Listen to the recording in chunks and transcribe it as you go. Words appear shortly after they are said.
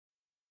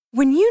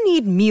When you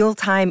need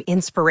mealtime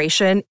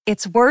inspiration,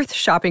 it's worth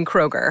shopping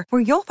Kroger,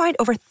 where you'll find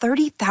over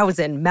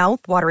 30,000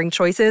 mouth-watering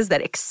choices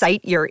that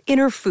excite your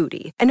inner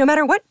foodie. And no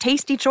matter what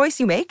tasty choice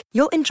you make,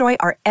 you'll enjoy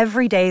our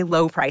everyday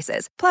low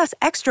prices, plus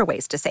extra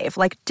ways to save,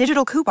 like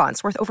digital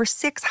coupons worth over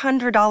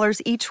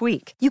 $600 each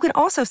week. You can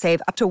also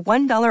save up to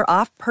 $1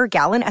 off per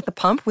gallon at the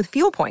pump with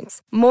fuel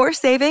points. More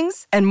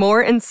savings and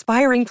more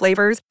inspiring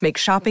flavors make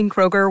shopping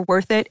Kroger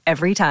worth it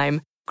every time.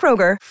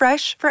 Kroger,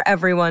 fresh for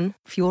everyone.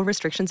 Fuel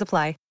restrictions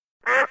apply.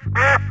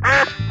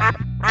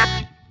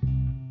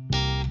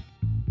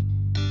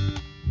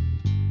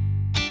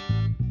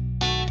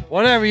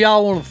 Whatever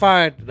y'all want to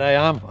fire at today,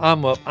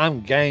 I'm up.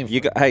 I'm game.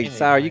 Hey,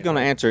 Si, are you going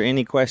to answer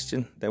any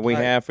question that we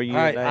have for you all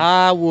right, today?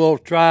 I will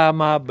try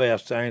my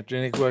best to answer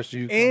any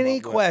question you come Any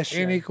up with.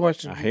 question. Any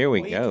question. Here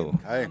we go.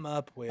 Come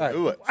up with.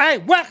 Do it. Hey,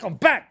 welcome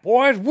back,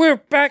 boys. We're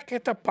back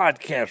at the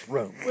podcast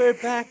room. We're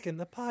back in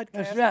the podcast.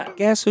 That's right.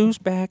 Guess who's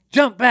back?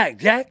 Jump back,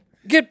 Jack.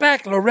 Get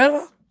back,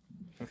 Loretta.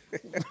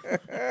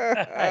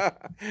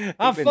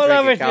 I'm been full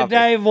of it drinking coffee.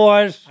 today,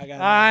 boys.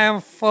 I am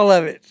full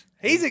of it.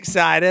 He's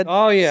excited.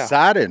 Oh, yeah. Si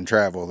didn't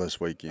travel this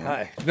weekend.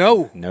 Hey,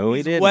 no. No,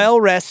 he didn't. Well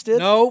rested.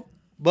 No.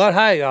 But,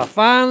 hey, I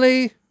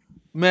finally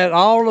met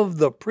all of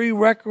the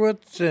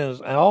prerequisites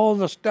and all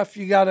the stuff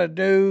you got to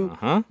do.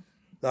 Huh?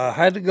 I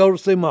had to go to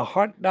see my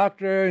heart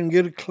doctor and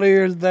get it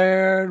cleared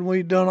there, and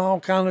we done all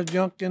kind of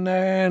junk in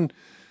there, and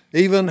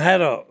even had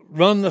to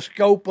run the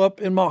scope up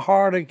in my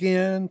heart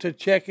again to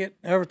check it,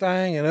 and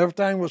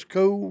everything was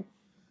cool.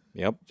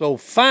 Yep. So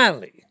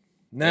finally,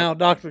 now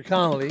Dr.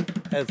 Connolly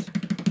has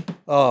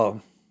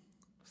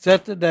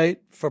set the date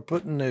for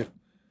putting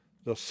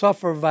the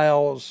suffer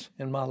valves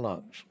in my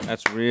lungs,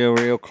 That's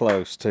real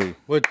close, too.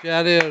 which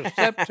that is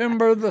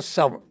September the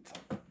 7th.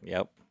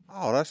 Yep.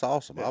 Oh, that's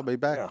awesome. I'll be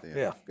back then.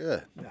 yeah.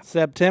 Good.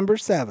 September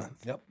 7th.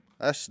 Yep.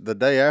 That's the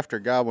day after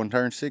Godwin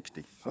turned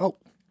 60. Oh,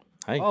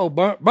 Hey.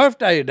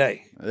 birthday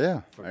day.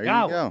 Yeah. There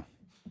Godwin. you go.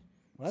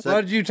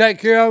 What did you take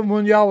care of him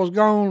when y'all was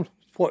gone?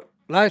 What,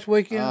 last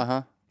weekend?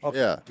 Uh-huh. Okay,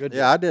 Yeah. good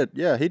Yeah, I did.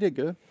 Yeah, he did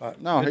good.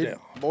 No, good he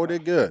deal. boy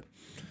did good.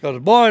 Because the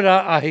boy,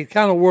 he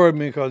kind of worried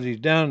me because he's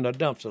down in the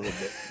dumps a little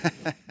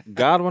bit.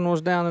 Godwin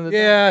was down in the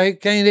Yeah, he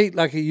can't eat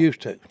like he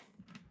used to.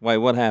 Wait,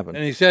 what happened?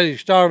 And he said he's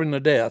starving to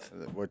death,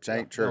 Which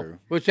ain't true.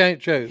 which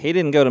ain't true. He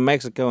didn't go to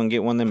Mexico and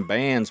get one of them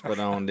bands put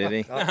on, did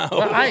he?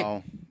 But, hey,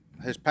 Oh,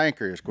 his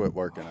pancreas quit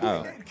working.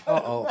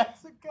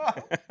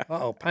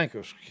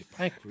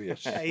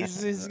 pancreas.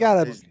 He's got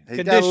a He's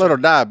condition. got a little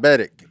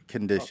diabetic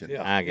condition.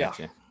 Yeah. I got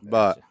you.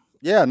 But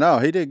yeah, no,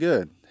 he did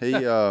good. He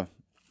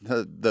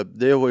the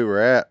deal we were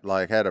at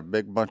like had a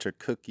big bunch of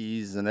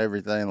cookies and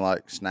everything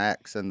like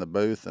snacks in the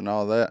booth and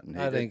all that. And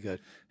That ain't good.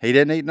 he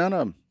didn't eat none of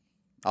them.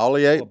 All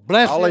he ate,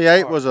 bless all he his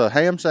ate heart. was a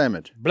ham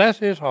sandwich. Bless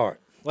his heart.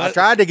 I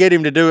tried to get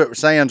him to do it with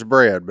sans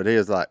bread, but he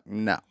was like,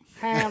 no.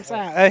 ham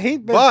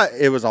sandwich. But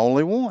it was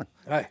only one.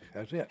 Hey,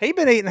 that's it. He'd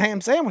been eating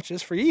ham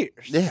sandwiches for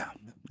years.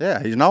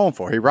 Yeah, he's known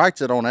for it. He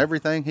writes it on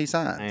everything he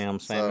signs. Ham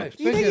So, sandwich.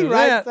 You think Speaking he of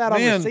writes that on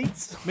me and-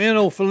 receipts? Me and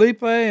old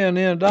Felipe and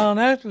then Don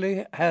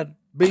Ashley had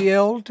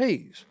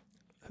BLTs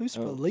Who's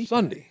Felipe?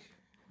 Sunday.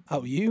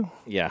 Oh, you?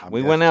 Yeah,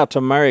 we went out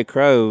to Murray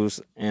Crow's,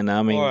 and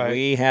I mean, All right.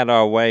 we had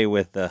our way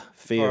with the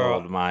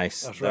field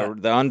mice, that's the, right.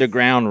 the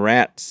underground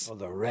rats. Oh,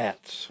 the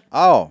rats.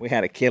 oh, We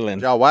had a killing.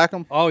 did y'all whack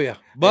them? Oh, yeah.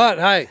 But,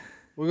 hey,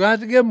 we're going to have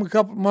to give them a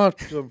couple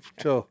months to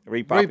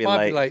Repopulate.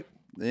 repopulate.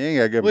 You ain't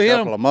got to give We him hit a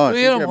couple of months.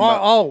 We You hit give them 'em hard.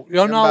 about- Oh,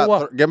 you know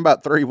what? give him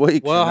about 3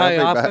 weeks. Well, and they'll hey,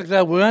 be I'll back. fix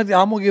that.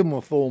 I'm going to give him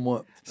a full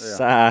month.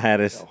 Si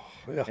had his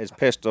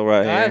pistol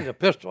right I had here. a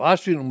pistol. I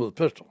shoot him with a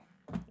pistol.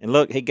 And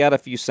look, he got a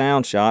few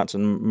sound shots,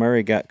 and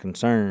Murray got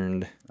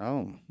concerned.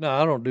 Oh, No,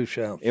 I don't do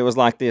sounds. It was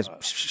like this.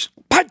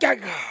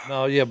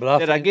 No, yeah, but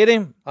Did I get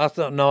him? I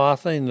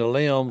seen the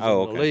limbs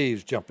Oh, and okay. the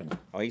leaves jumping.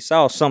 Oh, he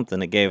saw something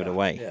that gave it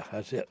away. Yeah,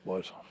 that's it,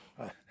 boys.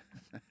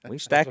 We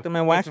stacked them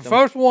and whacked The them.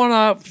 first one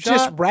I shot,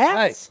 Just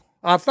rats? Hey,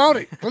 I thought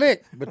it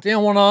clicked, but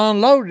then when I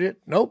unloaded it,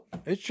 nope,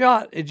 it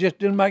shot. It just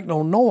didn't make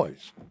no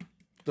noise.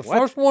 The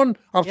first one,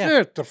 I'm Yeah.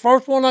 serious. The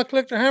first one I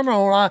clicked the hammer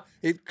on,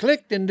 it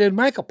clicked and didn't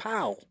make a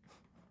pow.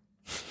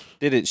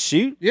 Did it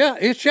shoot? Yeah,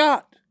 it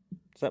shot,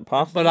 Is that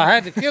possible? but I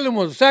had to kill him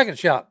with the second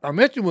shot. I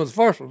missed him with the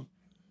first one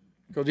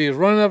because he was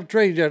running up a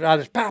tree. I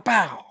just pow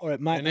pow, Or it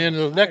might and then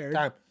the not next fired.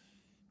 time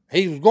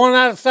he was going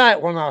out of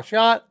sight when I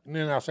shot, and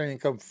then I seen him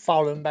come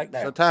falling back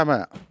so down. time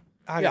out.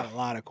 I got a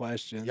lot of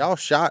questions. Y'all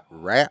shot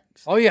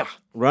rats? Oh yeah,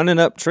 Running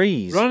up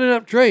trees. running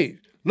up trees.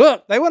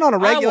 Look, They went on a I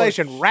was-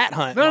 regulation rat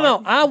hunt.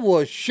 No, I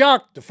was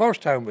shocked the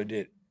first time we did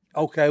it.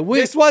 Okay,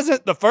 This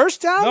wasn't the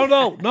first time?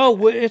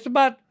 no. It's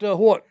about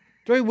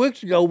 3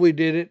 weeks ago we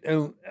did it,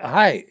 and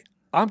hey,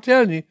 I'm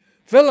telling you,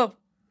 Philip,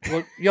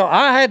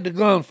 I had the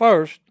gun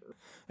first.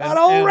 That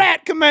old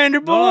rat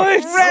commander,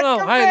 boys. Rat no,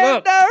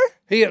 commander.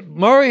 hey, look,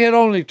 Murray had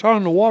only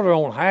turned the water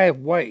on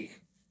halfway.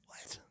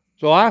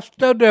 So I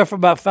stood there for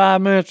about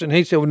 5 minutes, and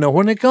he said, "Well, no,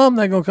 when they come,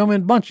 they're gonna come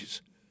in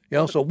bunches."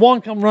 So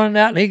one come running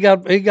out, and he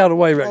got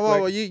away right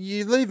Well, quick.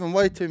 you leaving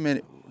way too many.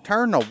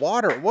 turn the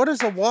water. What does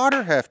the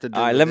water have to do?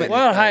 All right, with let me- anything?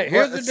 Well, hey,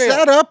 here's the deal.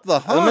 Set up the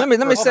hunt. Let me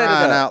for set it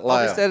crying up. out loud.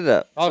 Let me set it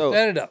up. I'll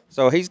set it up.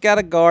 So he's got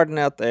a garden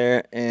out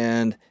there,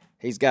 and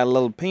he's got a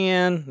little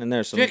pen, and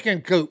there's some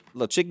Chicken coop.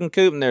 little chicken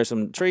coop, and there's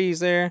some trees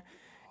there.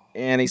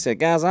 And he said,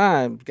 guys,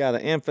 I've got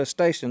an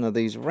infestation of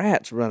these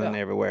rats running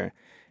everywhere.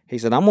 He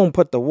said, I'm going to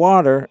put the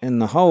water in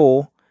the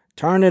hole,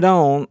 turn it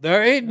on.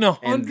 They're eating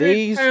 100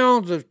 these-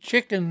 pounds of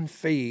chicken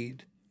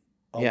feed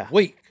a Yeah.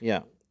 week.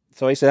 Yeah.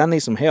 So he said, I need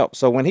some help.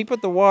 So when he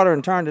put the water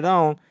and turned it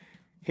on,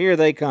 here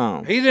they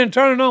come. He didn't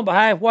turn it on but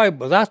halfway,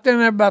 but I stayed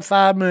there about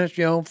 5 minutes,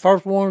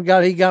 First one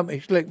he got me, he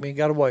slicked me, he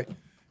got away.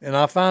 And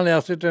I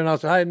sit there and I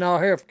said, hey, no,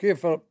 here,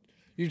 Philip,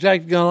 you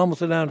take the gun, I'm going to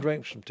sit down and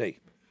drink some tea.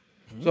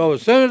 So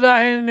as soon as I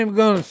handed him the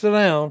gun and sit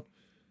down,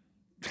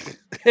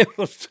 it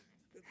was...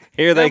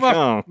 Here they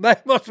come. They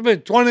must have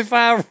been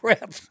 25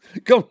 rats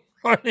come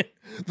running.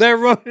 They're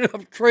running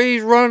up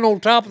trees, running on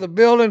top of the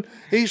building.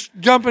 He's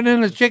jumping in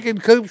the chicken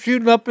coop,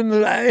 shooting up in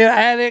the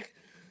attic,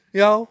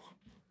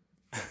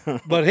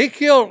 But he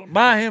killed,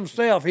 by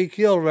himself,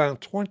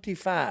 around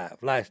 25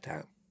 last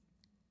time.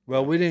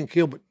 Well, we didn't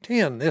kill but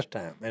 10 this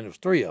time, and it was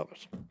 3 of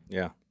us.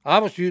 Yeah. I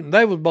was shooting.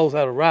 They was both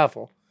had a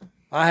rifle.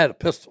 I had a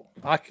pistol.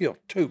 I killed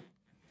 2.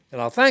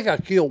 And I think I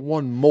killed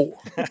 1 more.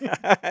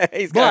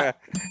 He got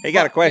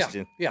a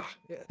question. Yeah.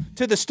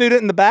 To the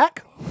student in the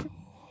back.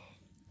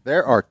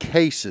 There are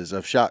cases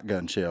of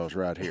shotgun shells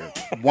right here.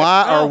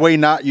 Why are we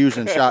not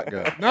using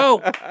shotgun?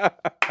 No.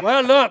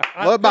 Well, look.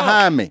 Look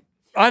behind me.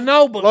 I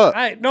know, but Look,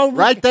 hey, no,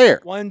 right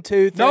there. 1,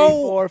 2, 3, No,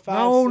 4, 5,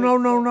 no,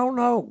 6,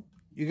 no.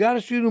 You got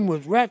to shoot them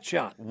with rat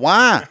shot.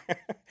 Why?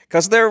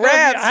 Because they're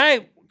rats.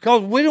 Hey,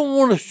 because we don't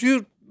want to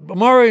shoot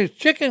Murray's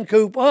chicken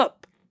coop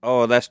up.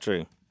 Oh, that's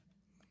true.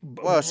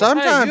 Well,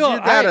 sometimes you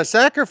got to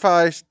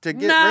sacrifice to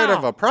get rid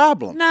of a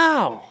problem.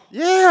 No.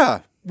 Yeah.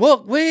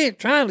 Look, we ain't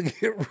trying to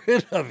get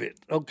rid of it,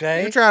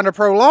 okay? You're trying to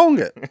prolong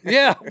it.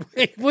 Yeah,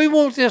 we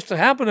want this to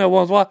happen every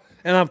once in a while.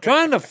 And I'm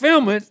trying to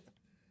film it,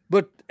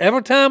 but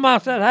every time I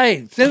said,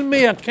 hey, send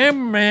me a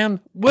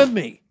cameraman with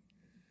me,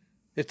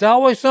 it's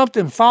always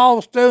something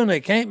falls through and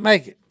they can't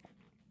make it.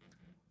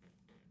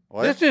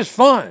 What? This is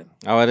fun.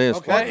 Oh, it is.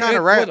 Okay. What kind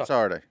of rats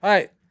are they?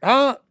 Hey,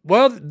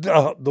 well,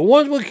 the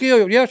ones we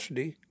killed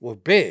yesterday were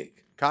big.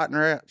 Cotton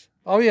rats?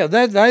 Oh yeah,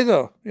 they're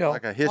the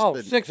Like a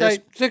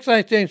hispid-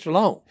 6 inch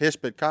long.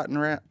 Hispid cotton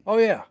rat? Oh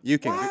yeah, You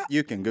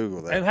can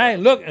Google that. and hey,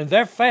 look, and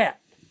they're fat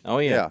Oh,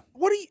 yeah. yeah.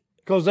 What do you?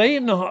 because they're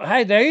eating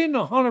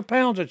 100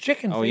 pounds of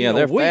chicken. Oh, feed yeah, a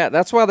they're week. fat.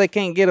 That's why they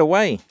can't get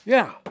away.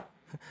 Yeah,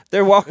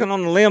 They're walking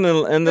on the limb,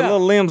 and the Yeah.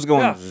 little limb's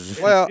going. Yeah. zzz.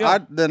 Well, Yeah.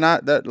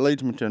 that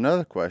leads me to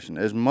another question.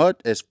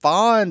 As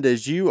fond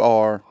as you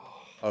are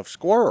of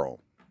squirrel,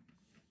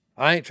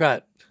 I ain't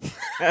tried.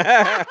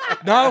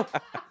 No,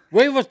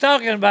 we was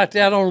talking about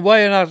that on the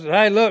way, and I said,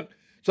 hey, look,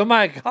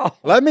 somebody called.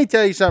 let me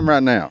tell you something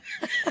right now.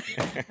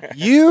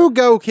 You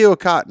go kill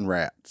cotton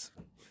rats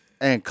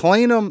and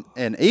clean them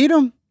and eat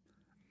them,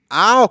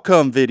 I'll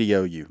come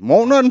video you.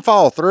 Won't nothing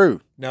fall through.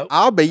 Nope.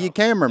 I'll be your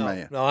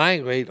cameraman. No, I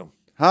ain't gonna eat them.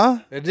 Huh?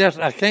 It just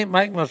I can't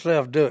make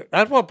myself do it.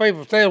 That's what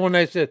people said when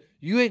they said,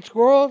 "You eat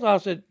squirrels?" I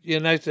said, "Yeah."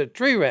 And they said,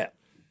 "Tree rat,"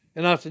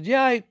 and I said,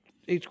 "Yeah, I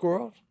eat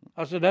squirrels."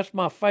 I said, "That's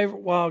my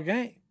favorite wild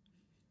game."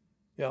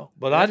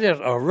 But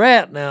a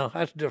rat now.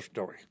 That's a different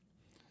story.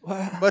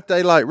 But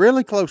they like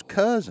really close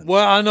cousins.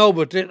 Well, I know,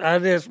 but I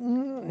just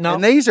no.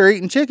 And these are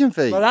eating chicken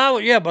feed. But I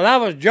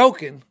was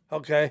joking,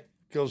 okay,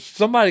 because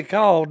somebody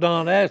called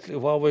Don Ashley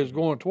while we was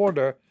going toward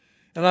there,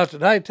 and I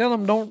said, "Hey, tell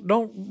them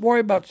don't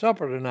worry about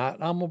supper tonight.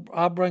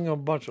 I'll bring them a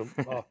bunch of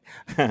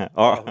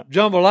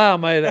jambalaya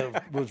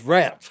made with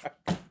rats."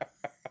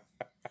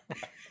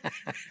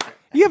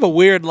 You have a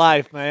weird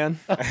life, man.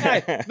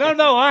 Hey,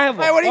 no, I have.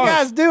 Hey, what are you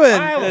guys doing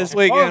this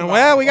weekend?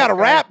 Well, we got a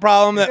rat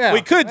problem that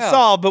we could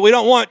solve, but we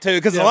don't want to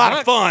because it's a lot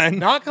of fun.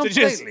 Not to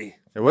just completely.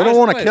 we don't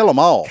want to kill them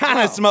all. kind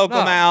of smoke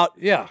them out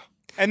Yeah.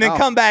 and then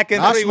come back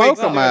in Not 3 smoke weeks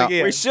and them do it out.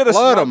 again. We should have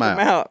Flood smoked 'em them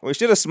out. out. We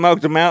should have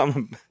smoked them out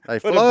and They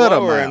put a flood 'em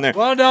blower in out. there.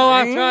 Well, no,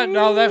 I tried.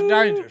 No, that's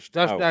dangerous.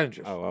 That's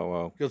dangerous.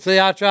 Oh. You see,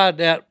 I tried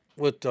that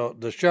with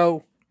the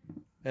show,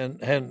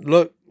 and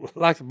look,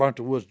 like to burnt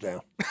the woods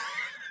down.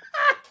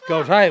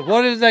 Because hey,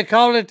 what did they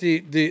call it?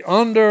 The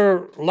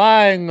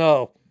underlying,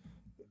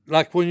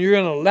 like when you're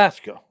in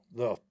Alaska,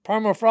 the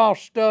permafrost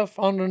stuff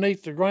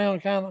underneath the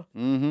ground, kind of.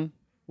 Mm-hmm.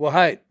 Well,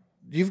 hey,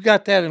 you've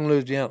got that in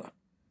Louisiana.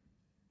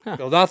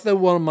 Because I threw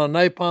one of my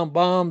napalm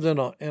bombs in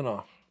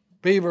a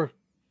beaver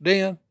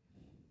den,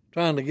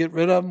 trying to get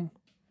rid of them.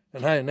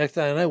 And hey, next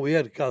thing I know, we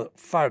had to call the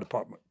fire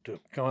department to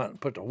come out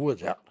and put the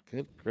woods out.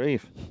 Good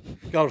grief.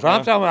 Because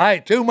I'm talking about,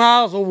 hey, 2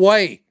 miles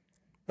away,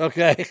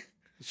 okay,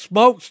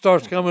 smoke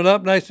starts coming up,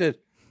 and they said,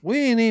 we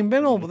ain't even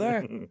been over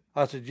there.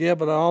 I said, yeah,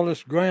 but all this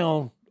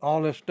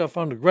stuff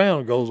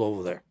underground goes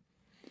over there.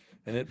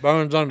 And it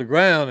burns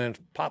underground and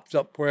pops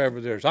up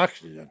wherever there's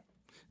oxygen.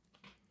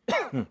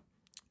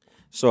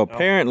 So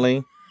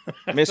apparently,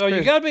 Miss So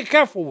you got to be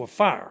careful with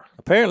fire.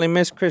 apparently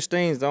Miss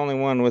Christine's the only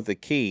one with the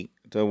key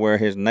to where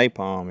his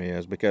napalm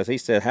is, because he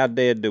said, "How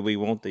dead do we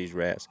want these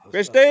rats?"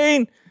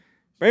 Christine,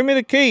 Bring me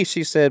the key.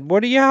 She said,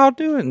 what are y'all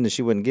doing? And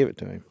she wouldn't give it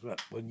to him.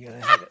 When you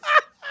had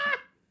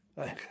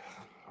it.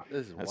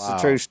 This is That's wild.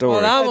 a true story.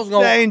 Well, I was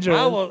gonna, dangerous.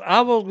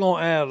 I was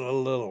going to add a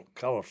little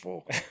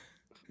colorful.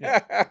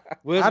 I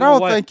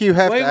don't think you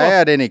have to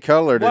add any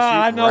color to Well, shoot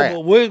I know, rat.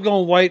 but we're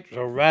going to wait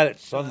till right at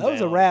sundown. That was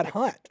a rat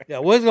hunt. Yeah,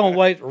 we're going to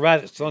wait till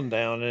right at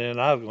sundown, and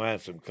then I was going to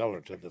add some color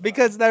to the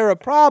Because they're a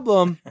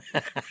problem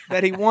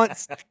that he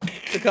wants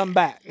to come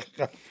back.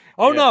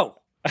 Oh, no.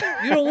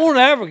 You don't want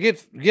to ever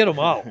get them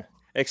all.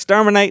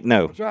 Exterminate?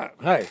 No. That's right.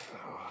 Hey,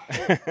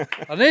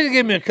 I need to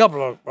give me a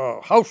couple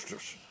of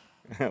holsters.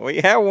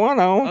 We have one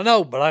I on.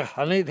 know, but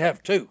I need to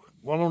have two.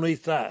 One on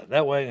each side.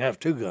 That way I can have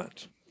two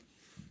guns.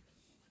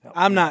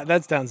 I'm not.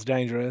 That sounds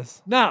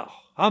dangerous. No,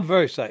 I'm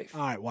very safe. All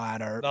right,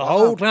 Wyatt Earp. The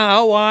whole time,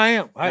 oh, I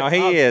am. No,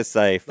 he is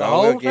safe. The I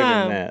whole will give him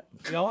time, that.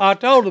 you know, I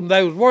told them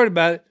they was worried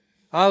about it.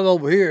 I was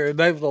over here and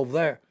they was over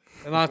there.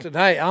 And I said,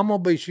 hey, I'm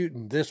going to be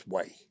shooting this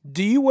way.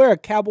 Do you wear a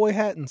cowboy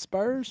hat and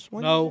spurs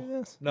when you do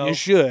this? No. You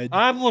should.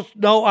 when I was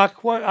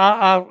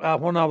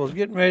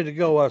getting ready to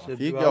go, I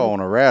said, You go on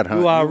a rat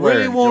hunt. do I you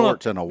really wearing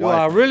want jorts and a to? Do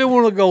I white. really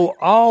want to go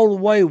all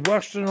the way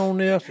western on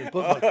this and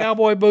put my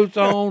cowboy boots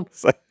on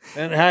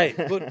and hey,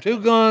 put two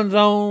guns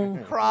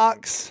on?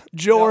 Crocs,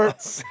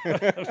 jorts,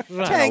 a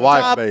tank white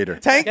top, beater.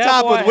 tank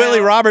top Cowboy with Willie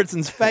hat.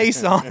 Robertson's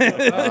face on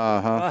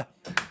it.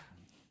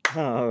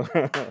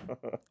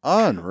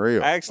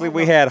 Unreal. Actually,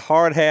 we had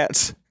hard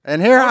hats. And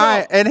here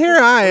I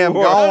am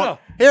no.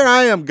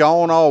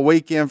 going all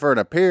weekend for an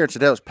appearance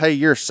that helps pay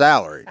your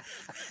salary.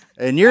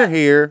 And you're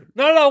here.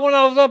 No, when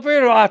I was up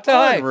here, I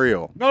tell you.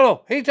 Unreal.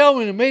 No, he told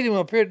me to meet him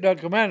up here at Duck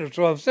Commander,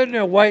 so I'm sitting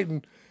there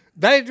waiting.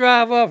 They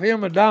drive up,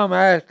 him and Dom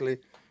Ashley,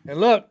 and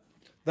look,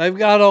 they've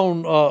got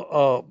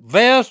on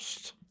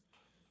vests,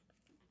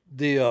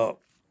 the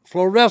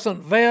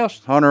fluorescent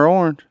vest. Hunter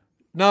Orange.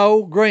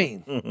 No,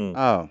 green.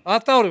 Oh. I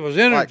thought it was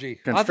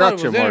energy. Like I thought it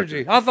was construction energy.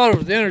 workers. I thought it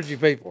was the energy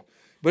people.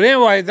 But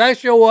anyway, they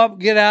show up,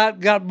 get out,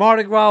 got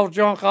Mardi Gras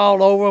junk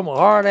all over them, a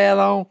hard hat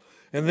on,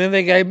 and then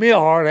they gave me a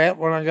hard hat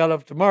when I got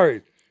up to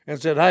Murray and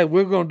said, hey,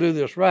 we're going to do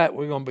this right.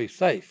 We're going to be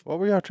safe. What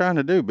were y'all trying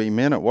to do? Be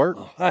men at work?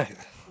 Hey,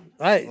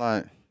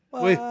 Like,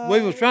 we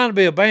was trying to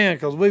be a band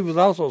because we was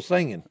also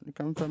singing. you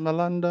come from the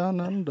London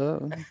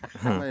under.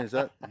 I mean, is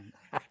that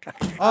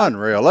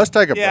unreal? Let's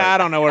take a break. Yeah, I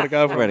don't know where to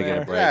go from Ready to there.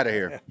 get a Get break. out of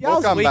here. We'll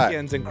Y'all's come back.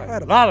 weekend's A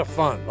incredible. lot of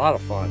fun,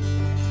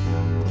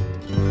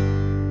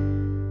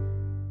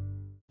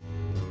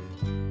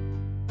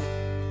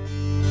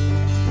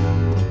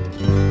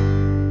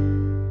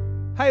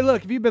 Hey,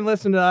 look, if you've been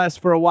listening to us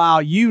for a while,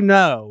 you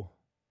know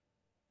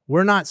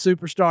we're not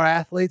superstar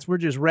athletes. We're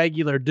just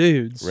regular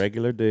dudes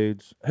Regular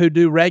dudes. who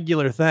do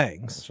regular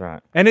things. That's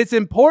right. And it's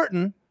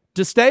important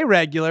to stay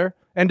regular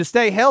and to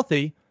stay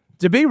healthy,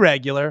 to be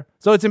regular.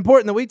 So it's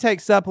important that we take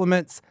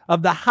supplements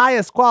of the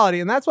highest quality.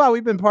 And that's why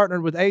we've been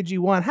partnered with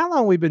AG1. How long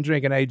have we been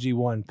drinking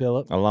AG1,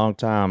 Philip? A long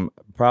time,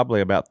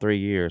 probably about 3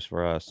 years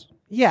for us.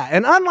 Yeah.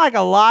 And unlike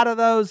a lot of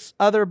those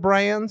other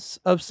brands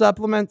of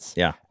supplements,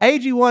 Yeah.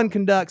 AG1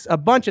 conducts a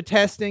bunch of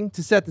testing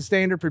to set the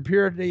standard for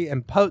purity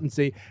and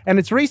potency. And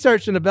it's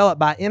researched and developed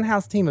by an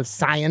in-house team of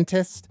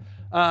scientists,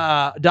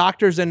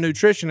 doctors, and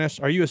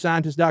nutritionists. Are you a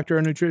scientist, doctor,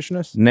 or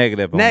nutritionist?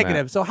 Negative on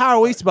Negative. So how are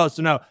we supposed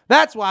to know?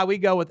 That's why we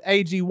go with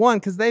AG1,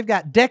 because they've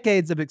got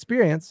decades of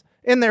experience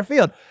in their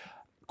field.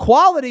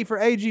 Quality for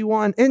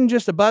AG1 isn't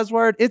just a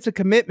buzzword. It's a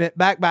commitment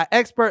backed by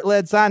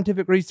expert-led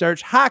scientific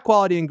research,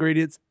 high-quality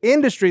ingredients,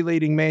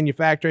 industry-leading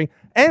manufacturing,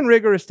 and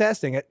rigorous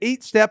testing. At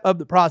each step of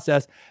the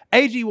process,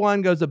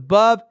 AG1 goes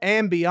above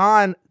and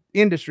beyond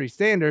industry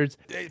standards.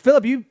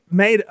 Philip, you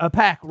made a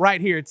pack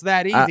right here. It's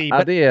that easy.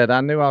 I did. I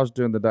knew I was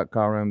doing the duck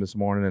call room this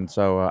morning, and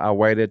so I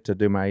waited to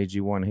do my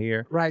AG1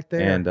 here. Right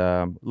there.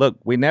 And look,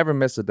 we never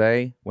miss a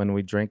day when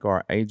we drink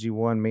our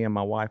AG1, me and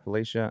my wife,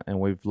 Alicia, and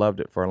we've loved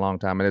it for a long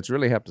time, and it's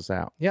really helped us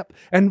out. Yep.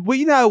 And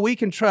we know we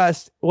can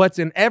trust what's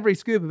in every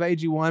scoop of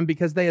AG1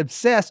 because they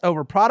obsess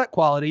over product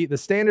quality, the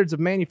standards of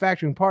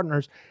manufacturing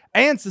partners,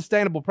 and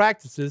sustainable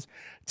practices.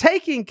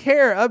 Taking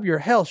care of your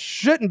health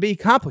shouldn't be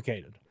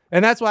complicated.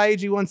 And that's why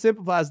AG1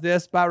 simplifies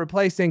this by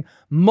replacing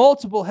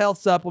multiple health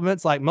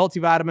supplements like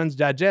multivitamins,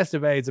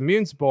 digestive aids,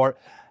 immune support,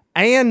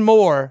 and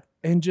more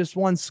in just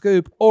one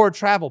scoop or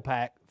travel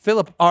pack.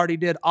 Philip already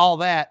did all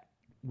that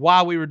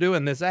while we were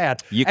doing this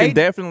ad. You can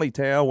definitely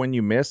tell when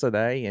you miss a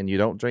day and you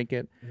don't drink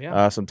it.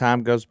 Yeah. Some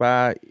time goes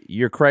by,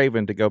 you're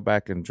craving to go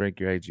back and drink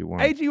your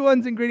AG1.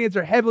 AG1's ingredients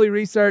are heavily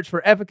researched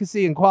for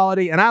efficacy and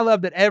quality, and I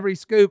love that every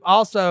scoop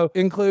also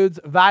includes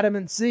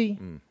vitamin C.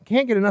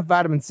 Can't get enough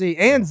vitamin C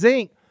and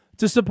zinc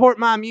to support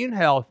my immune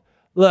health.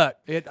 Look,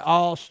 it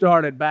all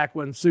started back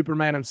when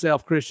Superman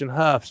himself, Christian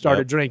Huff,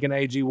 started drinking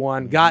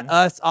AG1, got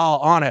us all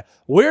on it.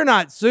 We're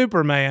not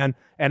Superman,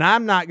 and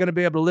I'm not going to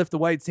be able to lift the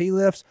weights he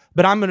lifts,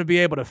 but I'm going to be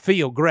able to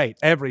feel great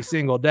every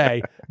single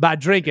day by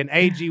drinking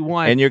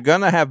AG1. And you're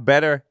going to have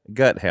better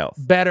gut health.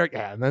 Better.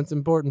 Yeah, that's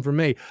important for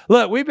me.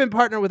 Look, we've been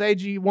partnered with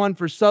AG1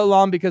 for so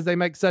long because they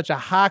make such a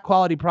high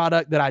quality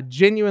product that I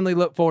genuinely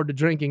look forward to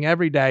drinking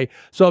every day.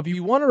 So if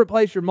you want to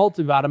replace your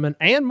multivitamin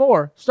and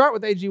more, start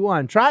with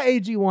AG1. Try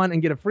AG1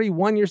 and get a free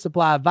 1-year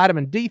supply of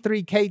vitamin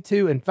D3,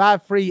 K2, and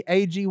 5 free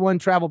AG1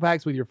 travel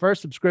packs with your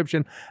first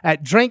subscription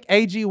at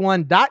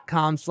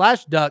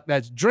drinkag1.com/duck.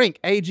 That's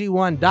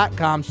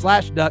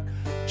drinkag1.com/duck.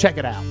 Check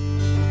it out.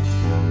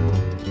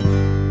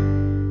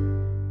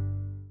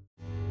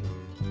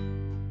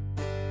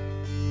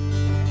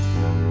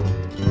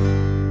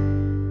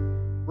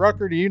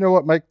 Rucker, do you know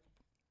what make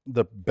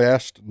the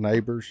best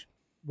neighbors?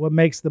 What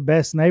makes the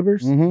best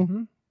neighbors?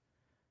 Mm-hmm.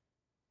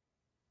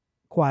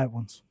 Quiet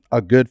ones. A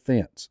good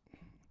fence.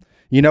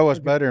 You know what's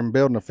better than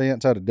building a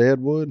fence out of dead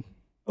wood?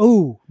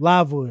 Ooh,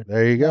 live wood.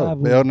 There you go. Live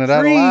wood. Building it out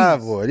of Trees.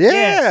 live wood. Yeah.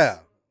 Yes.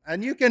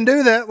 And you can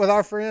do that with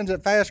our friends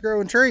at Fast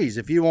Growing Trees.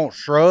 If you want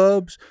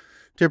shrubs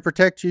to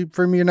protect you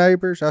from your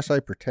neighbors, I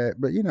say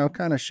protect, but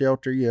kind of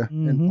shelter you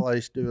in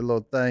place, do a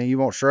little thing. You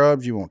want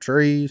shrubs, you want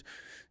trees,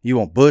 you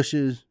want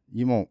bushes,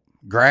 you want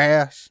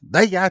grass,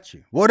 they got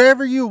you.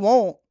 Whatever you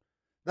want,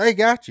 they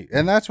got you.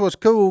 And that's what's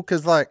cool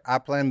because, like, I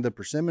planted the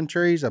persimmon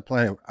trees. I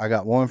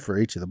got one for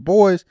each of the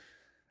boys.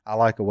 I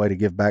like a way to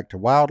give back to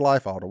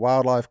wildlife. All the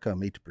wildlife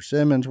come eat the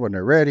persimmons when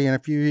they're ready in a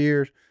few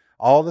years.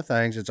 All the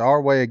things. It's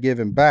our way of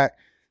giving back,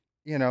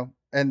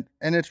 and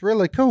it's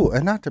really cool.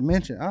 And not to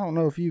mention, I don't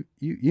know if you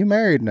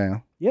married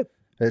now. Yep.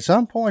 At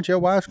some point, your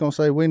wife's going to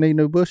say, we need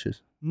new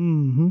bushes.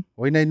 Mm-hmm.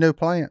 We need new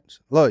plants.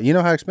 Look, you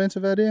know how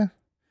expensive that is?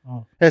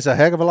 Oh. It's a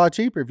heck of a lot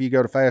cheaper if you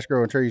go to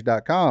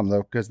fastgrowingtrees.com,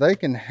 though, because they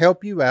can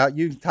help you out.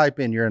 You can type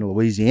in you're in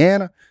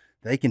Louisiana.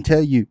 They can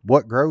tell you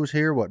what grows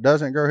here, what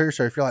doesn't grow here.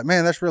 So if you're like,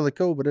 man, that's really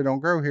cool, but it don't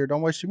grow here,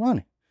 don't waste your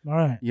money. All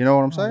right. You know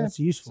what I'm saying? That's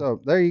useful.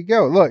 So there you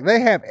go. Look,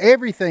 they have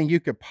everything you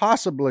could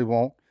possibly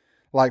want,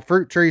 like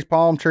fruit trees,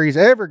 palm trees,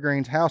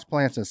 evergreens,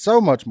 houseplants, and so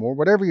much more.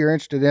 Whatever you're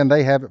interested in,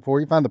 they have it for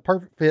you. Find the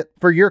perfect fit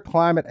for your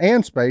climate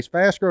and space.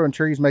 Fast Growing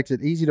Trees makes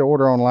it easy to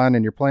order online,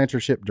 and your plants are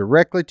shipped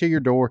directly to your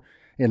door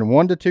in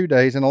 1 to 2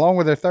 days. And along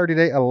with their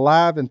 30-day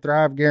Alive and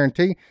Thrive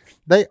guarantee,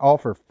 they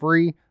offer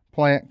free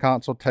plant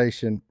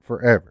consultation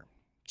forever.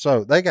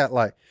 So they got,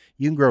 like,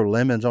 you can grow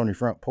lemons on your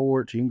front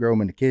porch. You can grow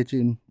them in the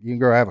kitchen. You can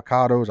grow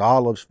avocados,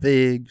 olives,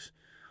 figs,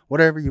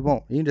 whatever you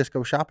want. You can just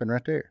go shopping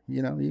right there.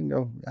 You can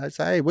go, I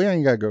say, hey, we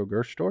ain't got to go to the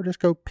grocery store. Just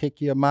go pick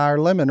you a Meyer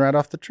lemon right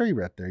off the tree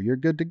right there. You're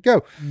good to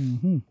go.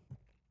 Mm-hmm.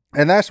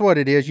 And that's what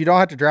it is. You don't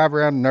have to drive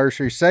around the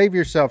nursery. Save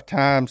yourself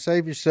time.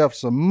 Save yourself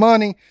some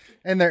money.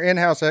 And their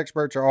in-house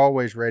experts are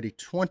always ready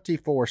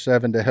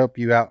 24/7 to help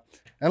you out.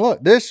 And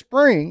look, this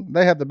spring,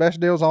 they have the best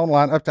deals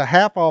online, up to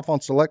half off on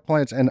select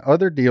plants and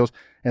other deals.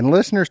 And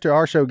listeners to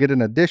our show get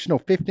an additional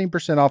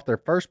 15% off their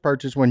first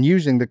purchase when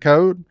using the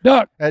code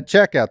Duck. at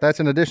checkout. That's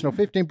an additional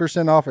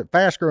 15% off at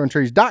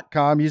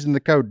fastgrowingtrees.com using the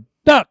code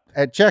Duck.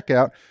 at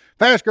checkout.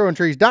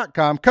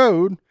 Fastgrowingtrees.com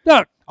code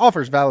Duck.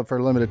 offers valid for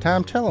a limited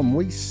time. Tell them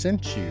we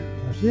sent you.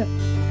 That's it.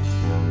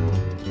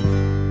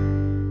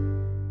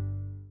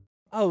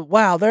 Oh,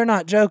 wow, they're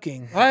not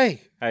joking.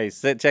 Hey, Hey,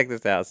 check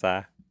this out,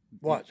 Si.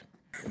 what?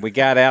 We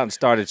got out and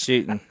started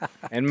shooting,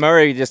 and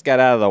Murray just got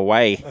out of the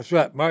way. That's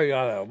right. Murray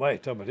got out of the way.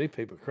 Tell me, these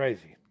people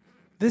crazy.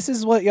 This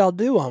is what y'all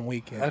do on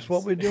weekends. That's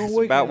what we do on It's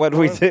weekends. about what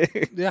we brother.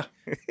 do. Yeah.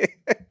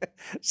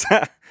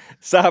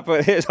 Si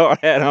put his hard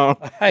hat on.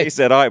 Hey. He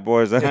said, all right,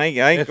 boys, I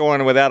ain't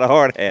going without a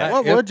hard hat.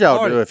 What It's would y'all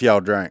party. do if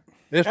y'all drank?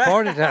 It's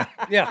party time.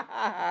 Yeah.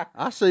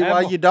 I see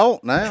why you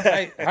don't now.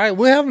 Hey,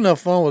 we have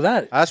enough fun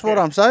without it. That's what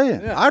I'm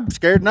saying. Yeah. I'm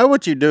scared to know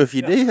what you'd do if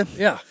you did.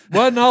 Yeah.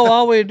 Well, no,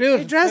 all we do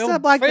is dressed feel,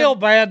 up like feel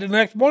bad the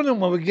next morning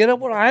when we get up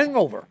with a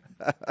hangover.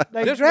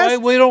 They This dressed, way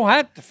we don't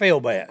have to feel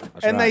bad.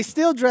 and they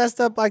still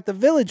dressed up like the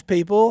village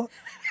people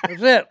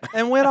That's it.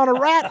 and went on a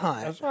rat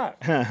hunt. That's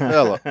right.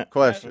 Philip,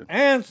 question.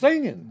 And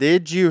singing.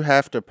 Did you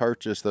have to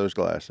purchase those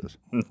glasses?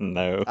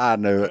 No. I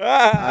knew it.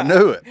 I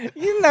knew it.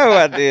 You know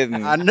I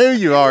didn't. I knew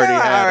you already I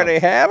had already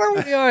them. had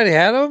them. You already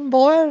had them,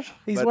 boys.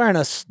 He's wearing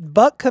a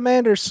Buck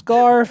Commander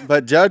scarf,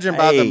 But judging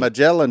by the Hey.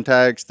 Magellan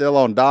tag still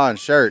on Don's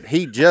shirt,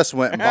 he just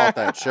went and bought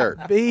that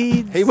shirt.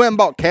 beads. He went and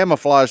bought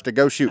camouflage to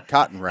go shoot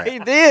cotton rat. He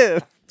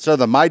did. So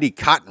the mighty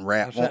cotton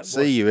rat won't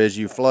see you as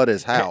you flood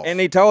his house. And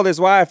he told his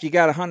wife, you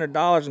got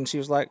 $100. And she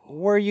was like,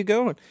 where are you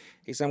going?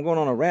 He said, I'm going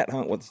on a rat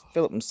hunt with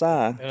Philip and Si.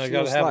 And I She got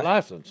to was have like- a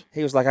license.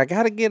 He was like, I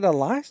got to get a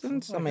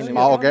license. I mean,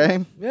 Small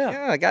game. Yeah.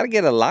 yeah, I got to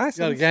get a license.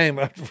 Got a game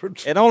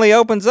afterwards. It only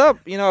opens up,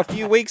 a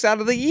few weeks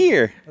out of the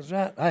year. That's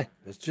right. Hey,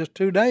 it's just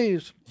 2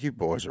 days. You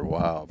boys are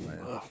wild,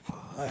 man.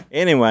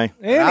 Anyway,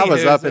 I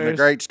was up in the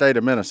great state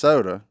of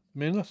Minnesota,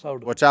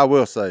 Minnesota. which I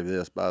will say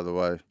this, by the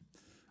way.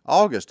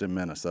 August in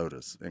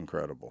Minnesota's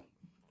incredible.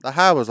 The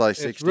high was like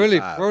 65. It's really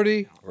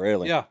pretty.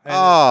 really. Yeah. and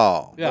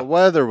Oh, Yeah. the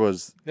weather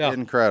was Yeah.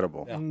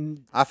 incredible. Yeah.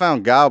 I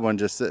found Godwin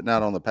just sitting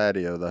out on the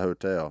patio of the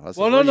hotel. I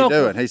said, Well, what no, are you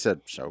no. doing? He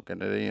said,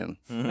 soaking it in.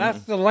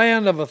 That's the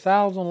land of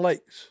 1,000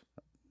 lakes.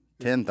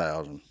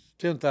 10,000.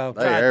 10,000.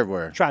 They're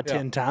everywhere. Try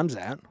 10 times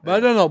that. But I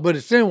don't know. But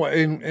it's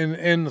anyway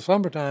in the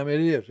summertime. It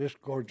is. It's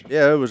gorgeous.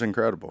 Yeah, it was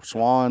incredible.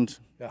 Swans,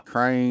 Yeah.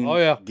 cranes, Oh,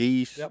 yeah.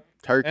 geese, Yep.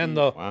 turkey, And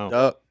the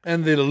duck.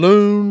 and the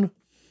loon.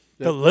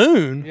 The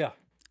loon? Yeah.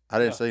 I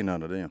didn't see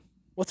none of them.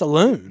 What's a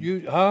loon?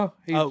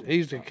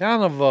 He's a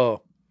kind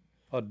of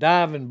a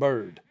diving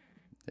bird.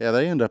 Yeah,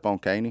 they end up on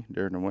Caney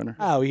during the winter.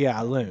 Oh,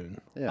 yeah, a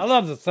loon. Yeah. I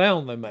love the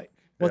sound they make.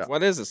 What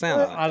does it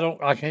sound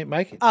like? I can't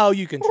make it. Oh,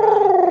 you can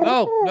try.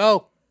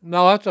 No.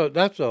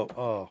 That's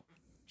a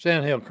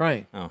sandhill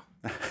crane. Oh.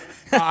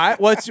 All right,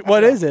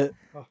 what is it?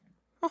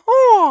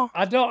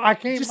 I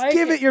can't Just make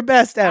give it your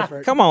best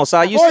effort. Come on,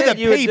 Si. You For said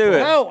the you would do people. it.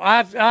 No,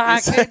 I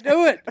can't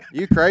do it.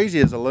 You crazy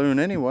as a loon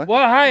anyway.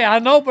 Well, hey, I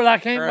know, but I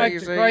can't make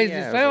the Crazy, crazy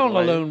yeah, sound the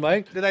it's a loon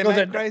makes. Do they 'Cause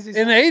make crazy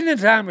in the evening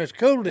time? It's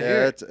cool to Yeah,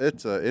 hear.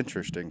 it's an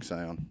interesting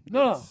sound.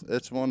 No.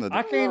 It's one of the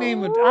I can't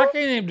even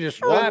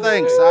describe one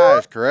thing it. Si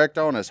is correct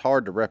on is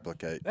hard to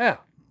replicate. Yeah.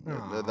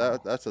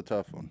 That's a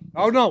tough one.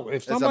 Oh no!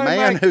 If As a somebody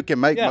man make- who can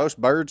make yeah. most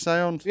bird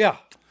sounds, yeah,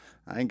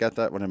 I ain't got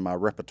that one in my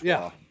repertoire.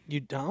 yeah, You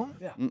don't?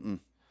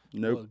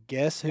 Nope. Well,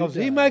 guess who because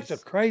he does? makes a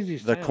crazy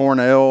The sound.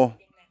 Cornell.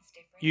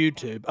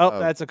 YouTube. Oh,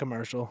 that's a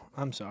commercial.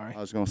 I'm sorry.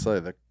 I was gonna say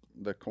the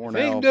If he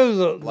Cornell can do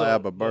the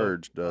lab of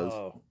birds does.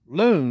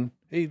 loon,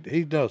 he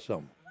does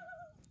something.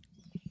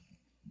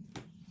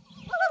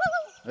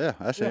 Yeah,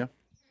 that's him.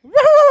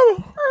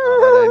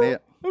 Oh, that ain't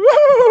it.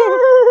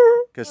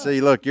 Cause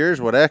see, look, yours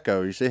would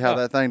echo. You see how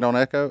that thing don't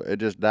echo? It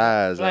just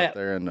dies Flat. out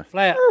there in the.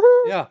 Flat.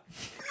 Yeah.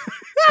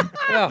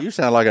 Yeah. You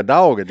sound like a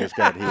dog that just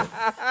got hit,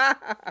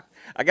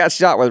 I got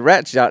shot with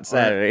rat shot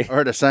Saturday.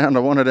 or the sound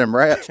of one of them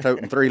rats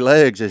toting 3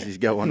 legs as he's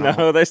going on.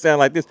 No, they sound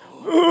like this.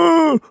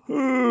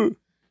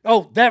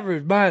 Oh, that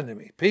reminded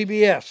me.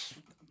 PBS.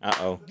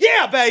 Uh-oh.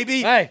 Yeah,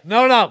 baby. Hey,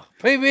 no.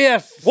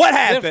 PBS. What This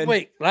happened?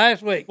 week,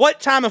 last week. What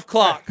time of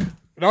clock?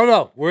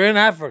 No. We're in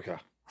Africa.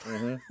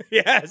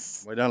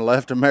 Yes. We done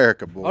left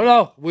America, boy. Oh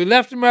no, we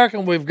left America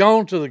and we've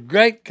gone to the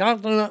great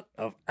continent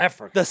of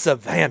Africa. The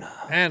savannah.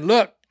 And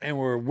look, and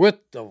we're with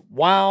the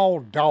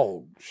wild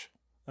dogs.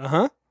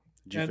 Uh-huh.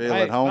 Did you And, feel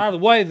hey, at home? by the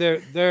way,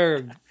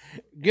 they're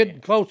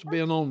getting close to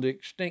being on the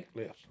extinct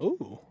list.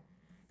 Ooh.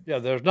 Yeah,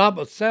 there's not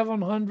but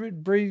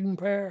 700 breeding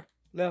pair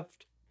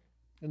left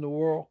in the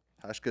world.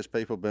 That's because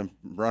people been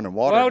running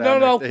water. Well, down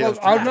no, their hills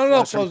because trying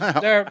to flush 'em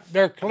out.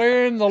 they're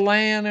clearing the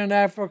land in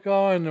Africa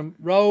and the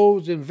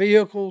roads and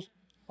vehicles.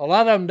 A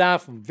lot of them die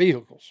from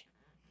vehicles.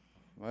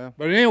 Well,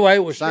 But anyway,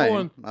 it was same.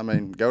 showing. I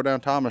mean, go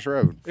down Thomas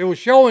Road. It was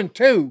showing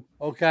 2,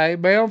 okay,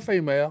 male and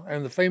female,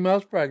 and the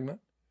female's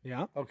pregnant,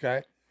 Yeah.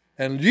 okay.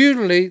 And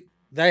usually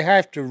they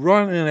have to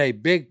run in a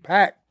big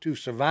pack to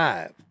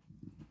survive.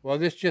 Well,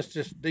 these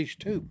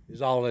 2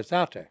 is all that's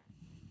out there.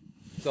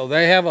 So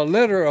they have a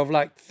litter of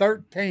like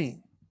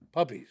 13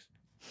 puppies.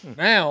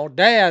 Now,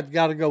 Dad's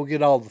got to go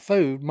get all the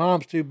food.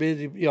 Mom's too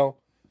busy,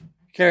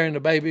 carrying the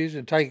babies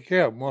and taking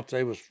care of them once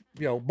they was,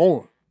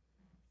 born.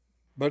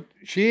 But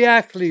she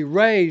actually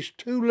raised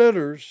 2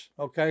 litters.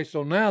 Okay,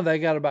 so now they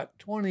got about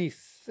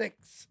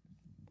 26.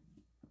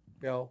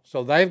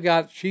 So they've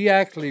got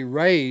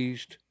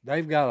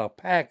a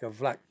pack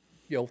of like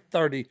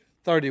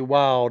 30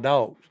 wild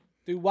dogs.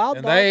 Do wild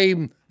And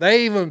dogs?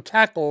 they even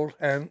tackled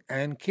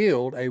and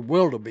killed a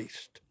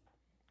wildebeest.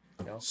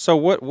 So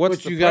what's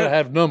But the you got to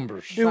have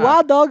numbers. Do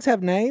wild dogs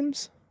have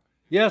names?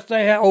 Yes,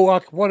 they have. Oh,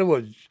 what it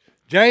was?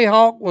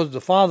 Jayhawk was the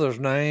father's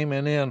name,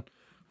 and then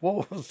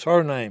what was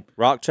her name?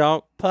 rock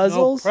chalk?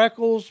 Puzzles? No,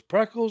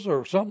 Preckles,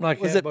 or something like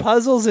Was that. it but-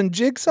 puzzles and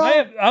jigsaw?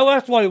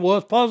 that's what it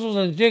was. Puzzles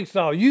and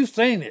Jigsaw. You've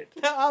seen it.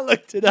 I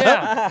looked it up.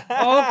 Yeah.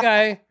 Oh,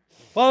 okay.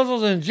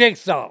 Puzzles and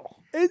Jigsaw.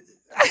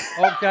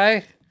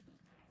 Okay.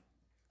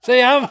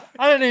 See, I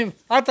thought it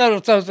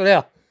was something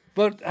else.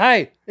 But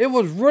hey, it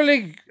was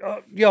really,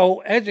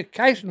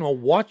 educational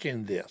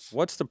watching this.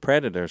 What's the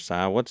predator, Si?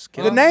 What's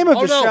The name of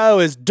the no. show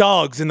is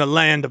Dogs in the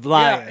Land of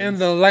Lions. Yeah, in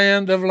the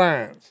land of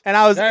lions. And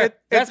I was, That's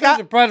it's who got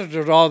the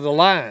predators are, the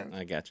lions.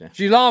 I got you.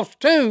 She lost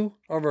 2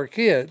 of her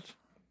kids.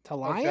 to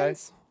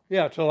lions.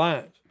 Yeah, to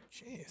lions.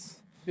 Jeez,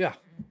 Yeah.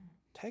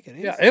 take it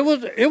easy. Yeah, it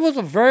was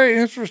a very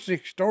interesting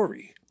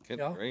story. Good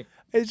Yeah. grief.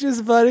 It's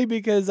just funny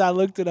because I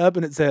looked it up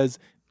and it says,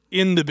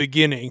 in the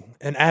beginning,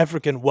 an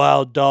African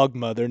wild dog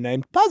mother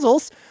named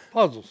Puzzles.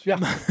 Puzzles, yeah.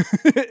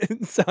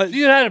 So it's-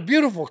 She had a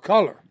beautiful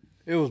color.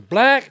 It was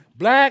black,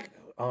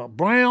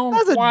 brown,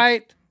 That's a-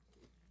 white,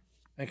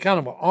 and kind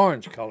of an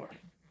orange color.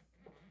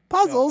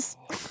 Puzzles.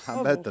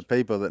 I bet the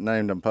people that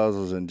named them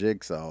Puzzles and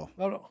Jigsaw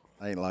No.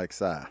 ain't like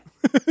Si.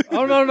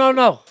 Oh,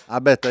 no. I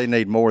bet they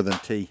need more than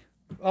tea.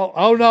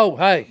 Oh, no.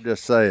 Hey.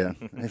 Just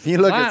saying. If you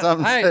look at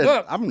something Hey, and say,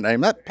 look. I'm going to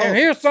name that And Puzzle.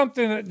 here's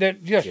something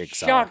that just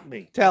shocked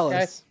me. Tell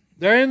okay? us.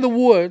 They're in the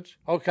woods,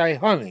 okay,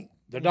 hunting.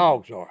 The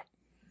dogs are.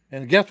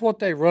 And guess what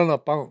they run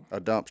up on? A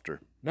dumpster.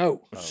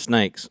 No.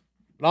 Snakes.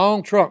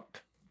 Long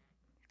trunk.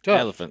 Tough.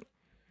 Elephant.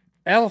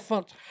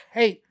 Elephants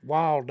hate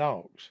wild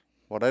dogs.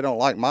 Well, they don't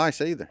like mice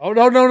either. Oh,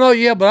 no.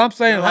 Yeah, but I'm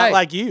saying, Not hey.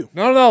 like you.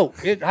 No.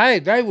 Hey,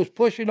 they was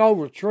pushing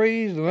over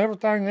trees and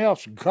everything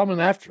else and coming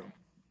after them.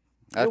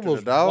 After it was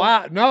the dog?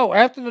 wild. No,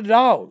 after the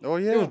dog. Oh,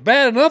 yeah. It was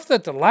bad enough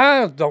that the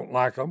lions don't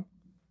like them.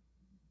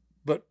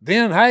 But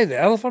then, hey, the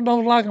elephant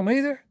don't like them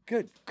either.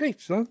 Good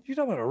grief, son. You're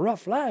talking about a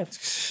rough life.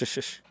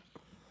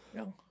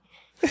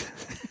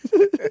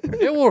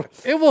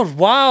 It was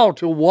wild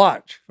to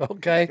watch,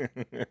 okay?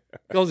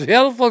 Because the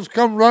elephants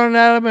come running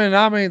at them, and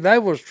I mean, they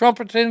was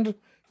trumpeting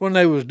when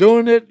they was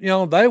doing it. You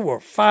know, they were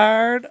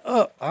fired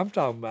up. I'm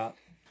talking about.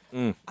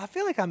 I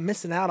feel like I'm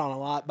missing out on a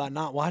lot by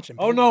not watching.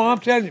 Oh no, I'm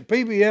telling you,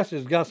 PBS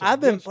has got some I've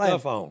been good playing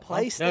stuff on. I'm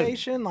telling you.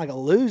 PlayStation like a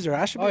loser.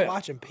 I should be Oh, yeah.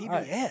 watching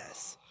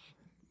PBS.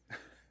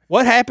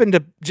 What happened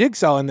to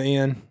Jigsaw in the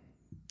end?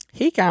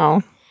 He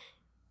gone.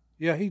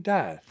 Yeah, he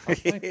died.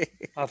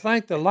 I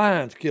think the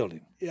lions killed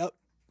him. Yep.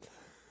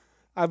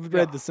 I've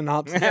read the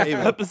synopsis of the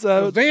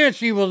episode. Then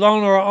she was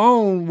on her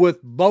own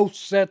with both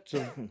sets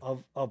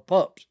of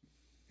pups.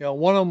 You know,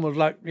 one of them was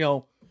like, you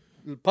know,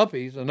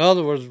 puppies, and the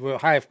other were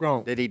half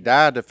grown. Did he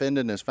die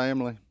defending his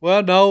family?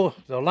 Well, no,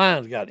 the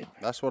lions got him.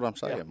 That's what I'm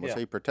saying. Was Yeah.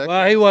 he protected?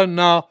 Well, he wasn't,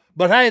 no.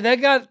 But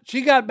hey,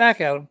 she got back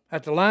at him,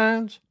 at the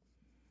lions,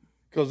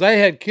 because they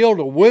had killed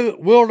a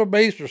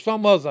wildebeest or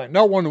some other thing.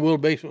 No one a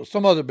wildebeest, it was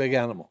some other big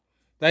animal.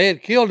 They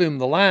had killed him,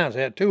 the lions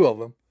had 2 of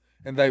them,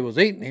 and they was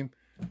eating him.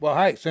 Well,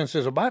 hey, since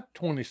there's about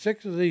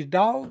 26 of these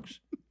dogs,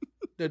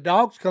 the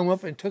dogs come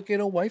up and took it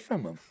away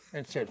from him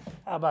and said,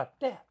 how about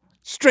that?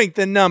 Strength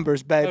in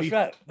numbers, baby.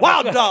 That's right.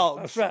 Wild That's right.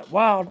 dogs. That's right,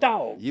 wild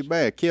dogs. You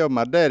may have killed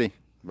my daddy,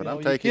 but I'm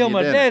You taking killed your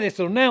my dinner. daddy,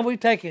 so now we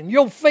taking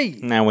your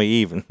feed. Now we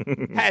even.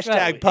 That's Hashtag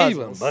right, we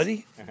puzzles. even,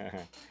 buddy.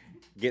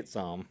 Get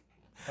some.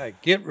 Hey,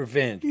 get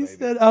revenge, He baby.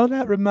 said, "Oh,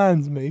 that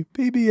reminds me,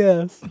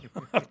 PBS."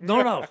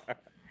 No.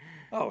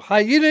 Oh,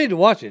 hey, you need to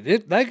watch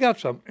it. They got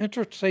some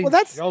interesting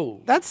Well,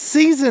 shows. that's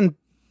season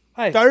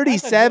Hey,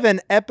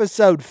 37,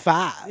 episode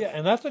 5. Yeah,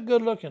 and that's a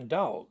good-looking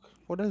dog.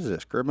 What is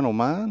this? Criminal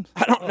Minds?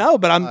 I don't know,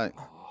 but Like,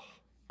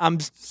 I'm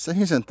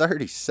season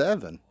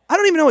 37. I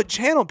don't even know what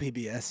channel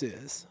PBS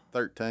is.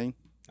 13.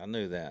 I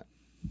knew that.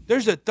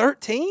 There's a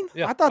 13?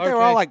 Yeah, I thought they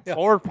were all 13, like yeah.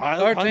 4,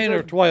 13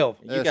 or 12.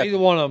 You got- Either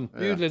one of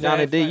them. Usually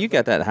Johnny they D, you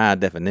got that high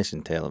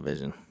definition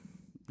television.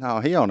 No,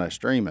 he on that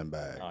streaming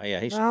bag. Oh yeah,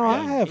 he's No, I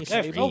streaming. have He's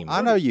cable. streaming.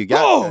 I know you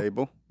got Oh!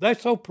 cable. They're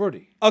so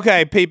pretty.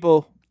 Okay,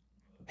 people.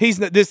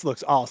 This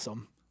looks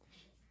awesome.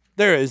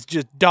 There is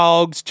just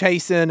dogs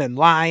chasing and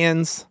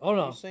lions. Oh,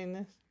 no. Seen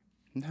this?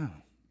 No.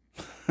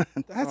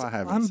 That's I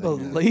haven't seen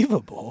that.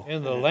 unbelievable.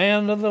 In the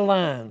land of the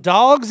lions.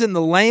 Dogs in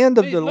the land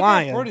of Hey, the look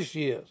lions. how pretty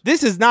she is.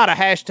 This is not a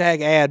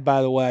hashtag ad,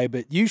 by the way,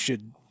 but you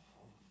should.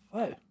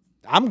 Hey,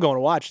 I'm going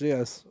to watch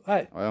this.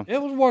 hey, Well.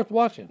 it was worth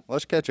watching.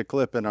 Let's catch a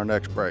clip in our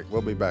next break.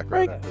 We'll be back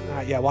right after. All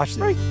right, yeah, watch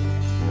this.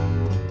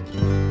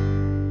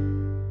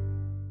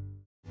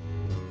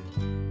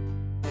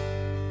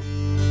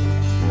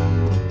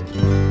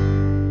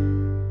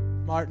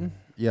 Martin,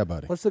 Yeah,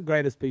 buddy. what's the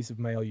greatest piece of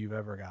mail you've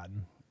ever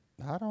gotten?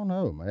 I don't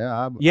know,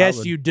 man.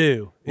 Yes, you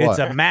do. It's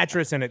What? a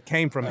mattress and it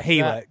came from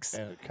Helix.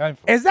 And it came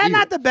from Is that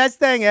not the best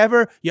thing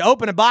ever? You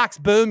open a box,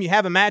 boom, you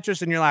have a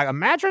mattress, and you're like, a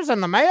mattress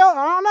in the mail?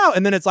 I don't know.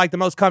 And then it's like the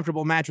most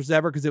comfortable mattress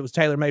ever because it was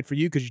tailor made for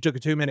you because you took a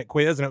 2-minute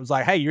quiz and it was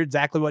like, hey, you're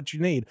exactly what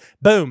you need.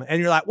 Boom. And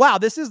you're like, wow,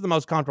 this is the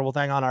most comfortable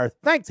thing on earth.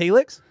 Thanks,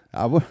 Helix.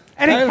 I will.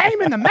 And it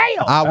came in the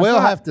mail. I will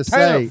have to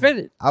Tailor say.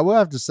 fitted. I will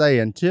have to say,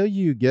 until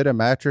you get a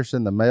mattress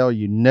in the mail,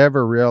 you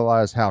never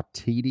realize how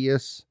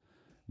tedious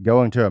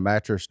going to a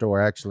mattress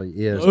store actually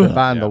is to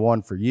find the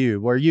one for you,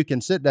 where you can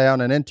sit down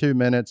and in 2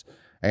 minutes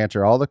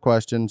answer all the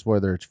questions,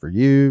 whether it's for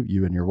you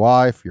and your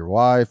wife,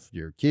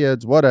 your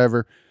kids,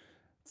 whatever.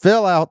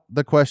 Fill out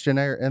the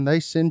questionnaire and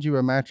they send you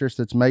a mattress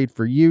that's made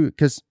for you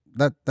because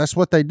that's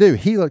what they do.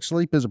 Helix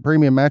Sleep is a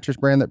premium mattress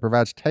brand that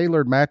provides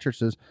tailored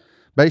mattresses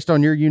based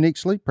on your unique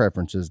sleep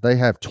preferences. They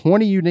have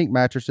 20 unique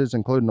mattresses,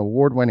 including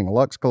award-winning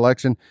Lux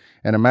Collection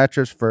and a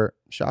mattress for,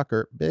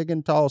 shocker, big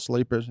and tall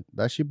sleepers.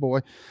 That's your boy.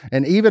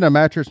 And even a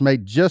mattress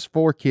made just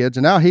for kids.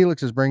 And now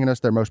Helix is bringing us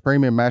their most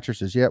premium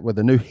mattresses yet with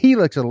the new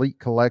Helix Elite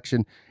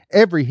Collection.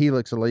 Every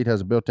Helix Elite has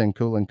a built-in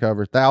cooling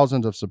cover,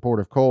 thousands of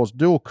supportive coils,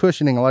 dual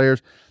cushioning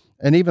layers,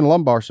 and even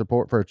lumbar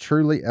support for a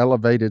truly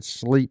elevated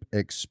sleep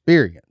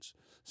experience.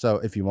 So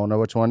if you want to know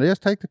which one it is,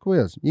 take the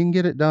quiz. You can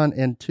get it done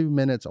in 2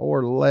 minutes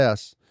or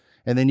less.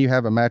 And then you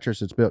have a mattress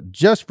that's built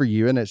just for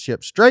you and it's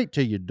shipped straight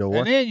to your door.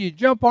 And then you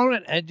jump on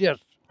it and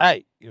just,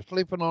 hey, you're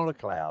sleeping on a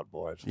cloud,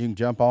 boys. You can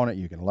jump on it,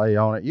 you can lay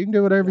on it, you can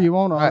do whatever you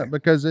want on it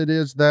because it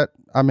is that,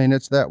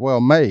 it's that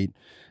well made.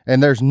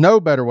 And there's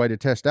no better way to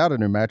test out a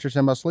new mattress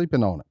than by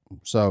sleeping on it.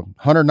 So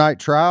 100-night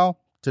trial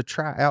to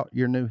try out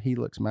your new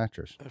Helix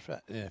mattress. That's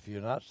right. And if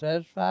you're not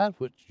satisfied,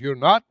 which you're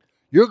not,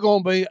 you're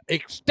going to be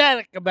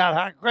ecstatic about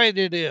how great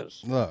it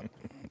is. Look,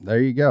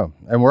 there you go.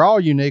 And we're all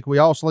unique. We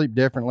all sleep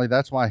differently.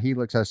 That's why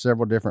Helix has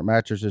several different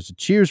mattresses to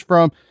choose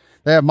from.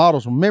 They have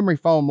models with memory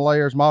foam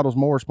layers, models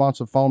more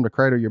responsive foam to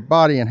cradle your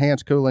body,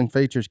 enhanced cooling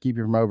features keep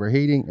you from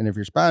overheating. And if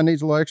your spine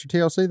needs a little extra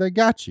TLC, they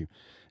got you.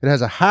 It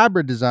has a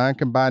hybrid design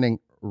combining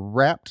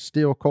wrapped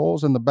steel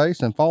coils in the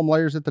base and foam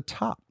layers at the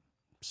top.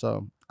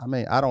 So,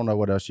 I don't know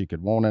what else you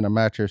could want in a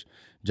mattress.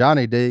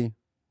 Johnny D,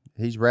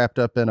 He's wrapped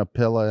up in a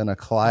pillow in a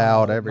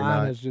cloud every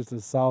Mine night. is just a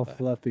soft,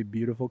 fluffy,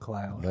 beautiful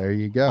cloud. There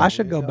you go. I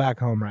should go back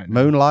home right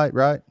now. Moonlight,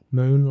 right?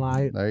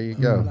 Moonlight. There you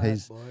go.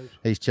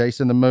 He's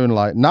chasing the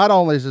moonlight. Not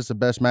only is this the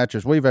best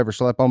mattress we've ever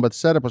slept on, but the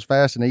setup was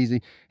fast and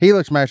easy.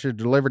 Helix mattress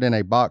delivered in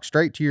a box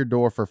straight to your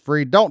door for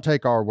free. Don't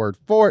take our word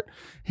for it.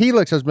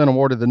 Helix has been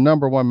awarded the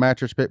 #1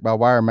 mattress pick by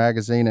Wire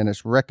Magazine, and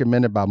it's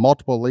recommended by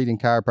multiple leading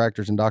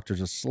chiropractors and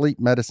doctors of sleep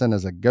medicine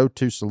as a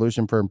go-to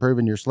solution for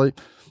improving your sleep.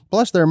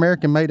 Plus, they're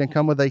American-made and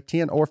come with a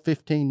 10 or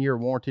 15-year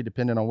warranty,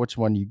 depending on which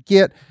one you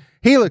get.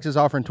 Helix is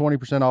offering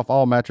 20% off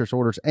all mattress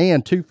orders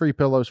and 2 free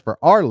pillows for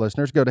our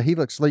listeners. Go to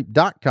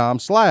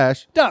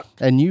helixsleep.com/duck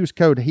and use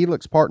code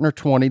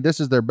HelixPartner20. This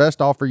is their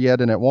best offer yet,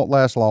 and it won't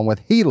last long. With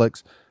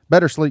Helix,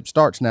 better sleep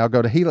starts now.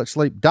 Go to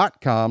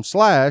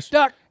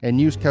helixsleep.com/duck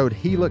and use code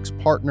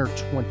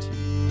HelixPartner20.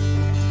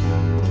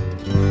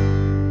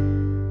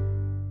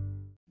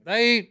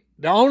 The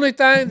only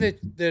thing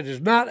that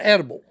is not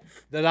edible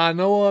that I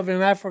know of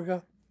in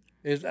Africa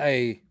is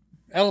a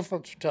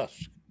elephant's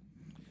tusk.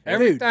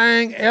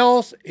 Everything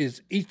else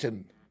is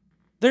eaten.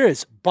 There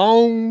is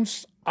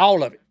Bones,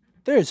 all of it.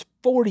 There's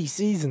 40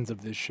 seasons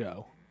of this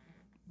show.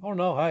 Oh,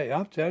 no, hey,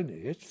 I'm telling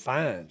you, it's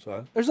fine,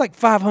 son. There's like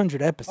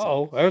 500 episodes.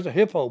 Oh, there's a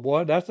hippo,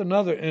 boy. That's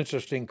another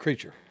interesting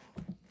creature.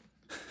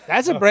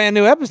 That's a brand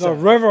new The episode.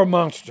 river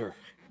monster.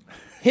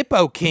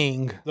 Hippo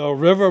King. The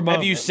river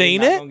monster. Have you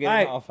seen Not it? gonna get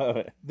Hey. him off of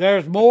it.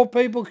 There's more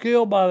people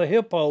killed by the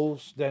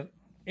hippos than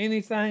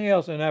anything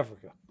else in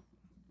Africa.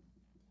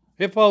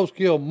 Hippos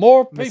kill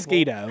more people.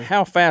 Mosquito.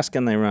 How fast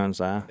can they run,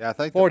 Si? Yeah, I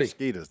think 40. the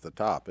mosquito's the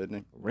top, isn't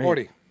it?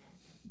 40.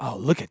 Oh,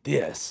 look at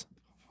this.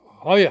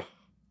 Oh, yeah.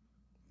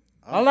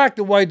 I like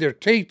the way their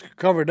teeth are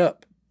covered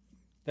up.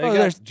 They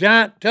there's- got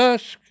giant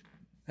tusks,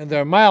 and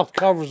their mouth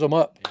covers them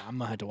up. I'm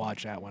going to have to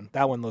watch that one.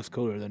 That one looks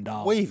cooler than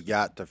Dog. We've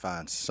got to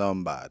find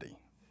somebody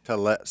to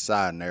let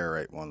Si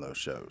narrate one of those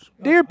shows.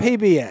 Dear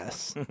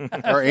PBS.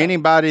 Or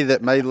anybody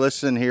that may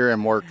listen here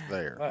and work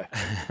there.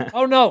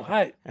 Oh, no.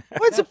 Hey,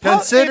 What's a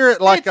Consider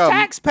it like it's a-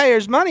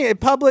 taxpayers' money, a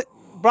public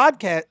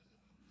broadcast.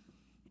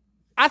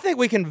 I think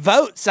we can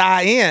vote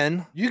Si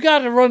in. you got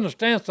to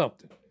understand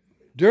something.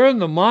 During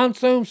the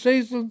monsoon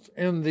seasons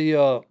in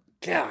the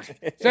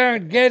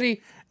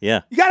Serengeti,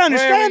 Yeah. You got to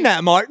understand Prairie.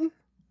 that, Martin.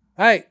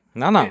 hey,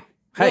 No.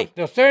 Hey,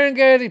 the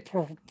Serengeti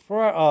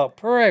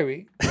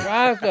prairie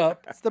dries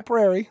up. It's the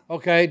prairie.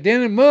 Okay,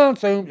 then in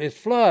monsoon it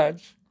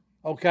floods.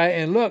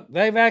 Okay, and look,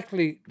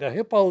 the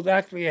hippos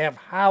actually have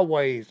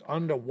highways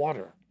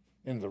underwater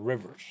in the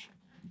rivers.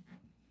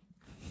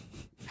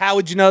 How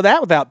would you know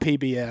that without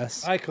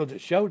PBS? Hey, because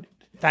it showed it.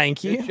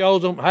 Thank It you.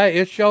 shows them. Hey,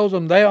 it shows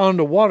them they're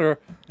underwater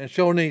and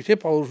showing these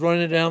hippos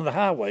running down the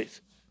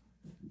highways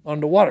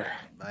underwater.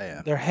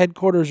 Man. Their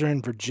headquarters are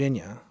in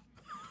Virginia.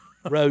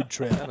 Road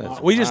trip.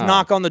 We just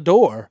knock on the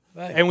door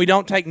and we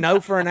don't take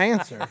no for an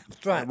answer.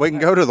 That's right. We can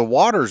go to the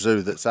water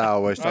zoo that Si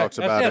always talks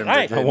That's about it. in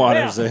Hey, Virginia. water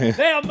they'll- zoo.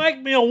 They'll make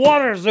me a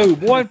water zoo,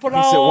 boy. Put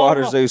He's a all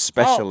water the- zoo all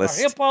specialist.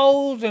 the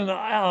hippos and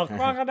the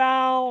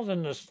crocodiles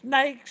and the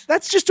snakes.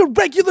 That's just a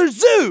regular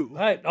zoo.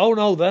 Hey, oh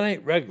no, that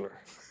ain't regular.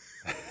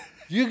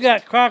 You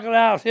got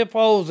crocodiles,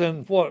 hippos,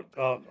 and what?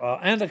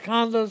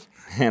 Anacondas.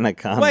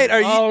 anaconda. Wait,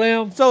 are All you?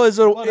 them. So is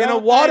Well, in a they're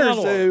water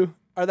all zoo?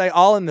 Are they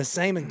all in the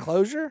same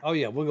enclosure? Oh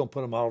yeah, we're gonna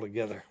put them all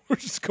together. We're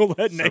just gonna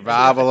let nature.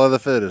 Survival of the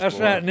fittest. That's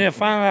boy. right, and then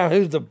find out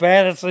who's the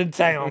baddest in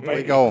town,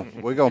 baby.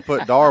 We're gonna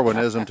put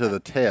Darwinism to the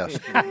test.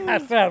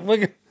 That's right.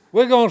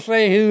 We're gonna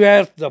see who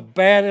has the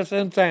baddest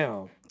in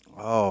town.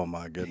 Oh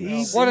my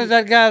goodness. What is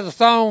that guy's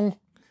song?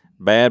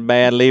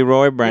 Bad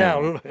Leroy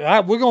Brown. Yeah,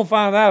 we're gonna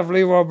find out if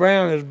Leroy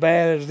Brown is as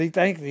bad as he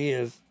thinks he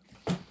is.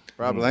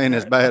 Probably ain't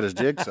as bad as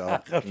Jigsaw.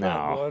 That's No.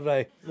 right, boy.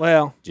 They,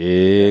 Well,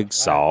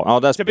 Jigsaw. Oh,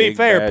 that's to be Big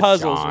fair, Bad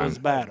Puzzles John. was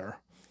better.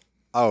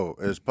 Oh,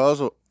 is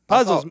Puzzle? I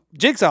Puzzles, thought-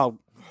 Jigsaw.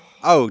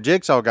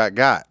 Jigsaw got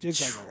got.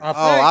 Jigsaw.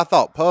 I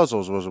thought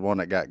Puzzles was the one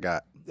that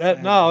got.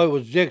 no, it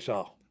was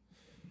Jigsaw.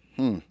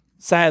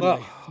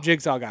 Sadly,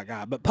 Jigsaw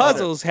got. But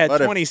Puzzles had but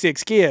if-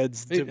 26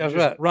 kids to That's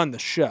just right. run the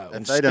show.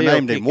 If they'd have Still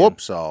named him kicking.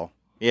 Whoopsaw,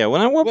 Yeah,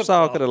 well, that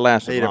Whoopsaw could have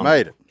lasted he'd have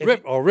longer. made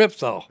it.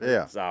 Ripsaw.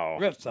 Yeah.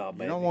 Ripsaw, You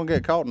baby. don't want to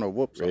get caught in a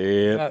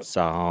Whoopsaw.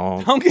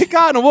 Ripsaw. Don't get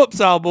caught in a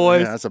whoopsaw,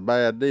 boys. Yeah, that's a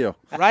bad deal.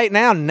 Right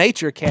now,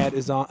 Nature Cat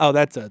is on. Oh,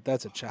 that's a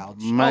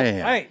child's show.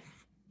 Man. Hey,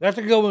 that's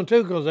a good one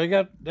too, because they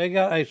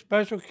got a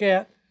special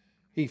cat.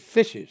 He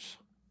fishes.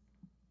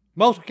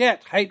 Most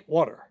cats hate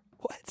water,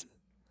 What?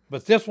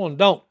 but this one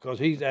don't, because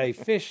he's a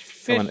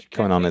fish Coming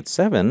on catching- at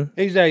 7.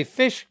 He's a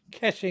fish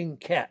catching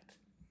cat.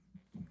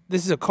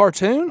 This is a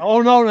cartoon?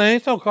 Oh no, it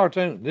ain't no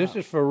cartoon. This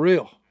is for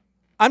real.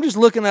 I'm just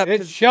looking up.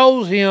 It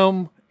shows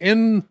him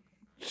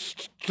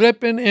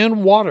slipping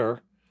in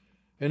water,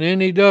 and then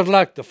he does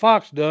like the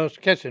fox does,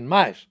 catching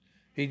mice.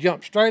 He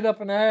jumps straight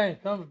up in the air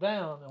and comes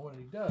down, and when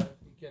he does,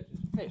 he catches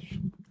fish.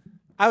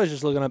 I was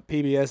just looking up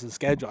PBS's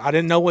schedule. I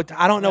didn't know what.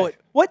 I don't know what.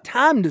 What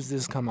time does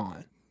this come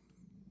on?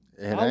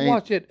 It I ain't,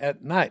 watch it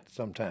at night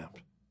sometimes.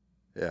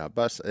 yeah,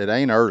 but it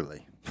ain't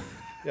early.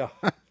 Yeah,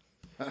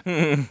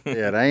 Yeah,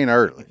 it ain't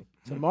early.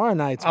 Tomorrow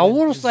night's. I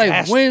want to say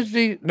disaster.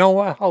 Wednesday.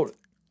 No, hold it.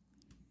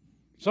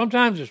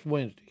 Sometimes it's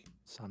Wednesday.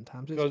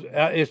 Sometimes Because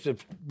it's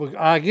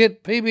I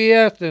get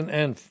PBS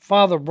and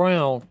Father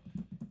Brown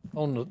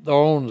they're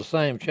on the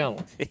same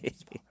channel.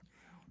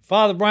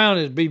 Father Brown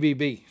is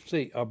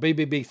BBBC or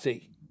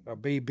BBBC or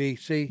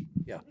BBC.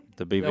 Yeah.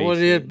 The BBC. that what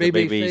it is, The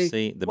BBC?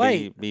 BBC. The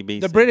Wait,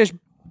 BBC. the British.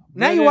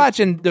 Now you're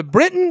watching the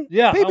Britain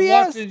Yeah. I'm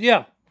PBS. watching-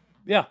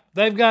 yeah.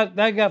 They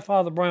got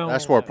Father Brown.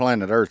 That's on where there.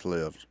 Planet Earth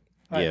lives.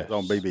 Yes. It's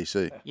on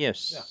BBC.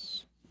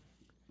 Yes.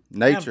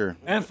 Nature.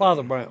 and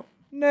Father Brown.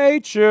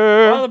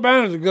 Nature. Father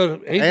Brown is a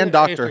good. And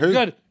Doctor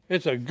Who.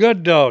 It's a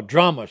good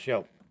drama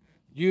show.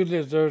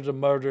 Usually there's a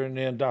murder and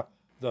then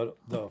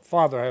the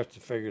father has to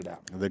figure it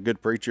out, The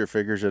good preacher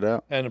figures it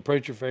out. and the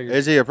preacher figures.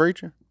 Is he a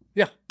preacher?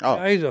 Yeah. Oh.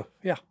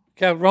 Yeah,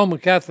 he's a Roman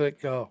Catholic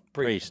priest.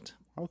 Priest.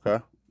 Okay.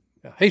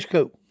 Yeah, he's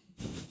cool.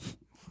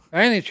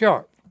 And he's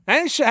sharp.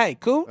 And hey,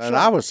 cool. And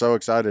I was so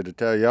excited to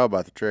tell y'all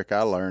about the trick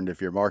I learned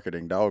if you're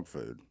marketing dog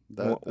food.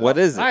 What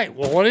is it? Hey,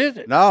 well, what is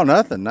it? No,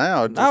 nothing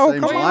now. It just No,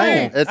 seems come on.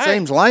 lame. It Hey,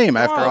 seems lame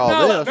after on, all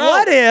no, this. no.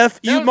 What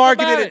if Tell you us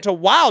marketed about it it. to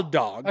wild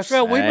dogs? That's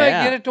right. We may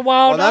Yeah. get it to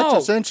wild Well, that's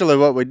dogs. essentially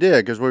what we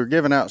did because we were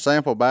giving out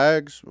sample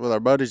bags with our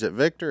buddies at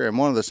Victor, and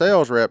one of the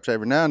sales reps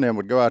every now and then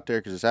would go out there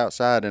because it's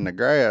outside in the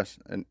grass,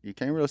 and you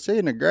can't really see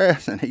in the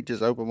grass, and he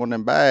just opened one of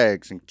them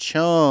bags and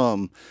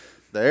chum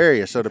the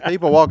area. So the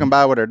people walking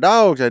by with their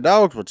dogs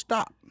would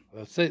stop.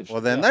 That's it.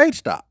 Well, then they'd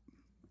stop.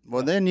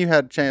 Well, then you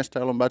had a chance to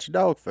tell them about your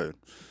dog food.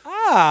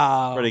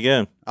 Ah, Pretty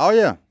good. Oh,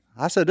 yeah.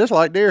 I said, this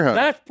like deer hunting.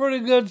 That's pretty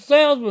good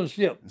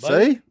salesmanship.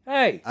 Buddy. See?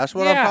 Hey. That's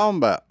what yeah. I'm talking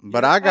about.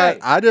 But Hey.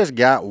 I just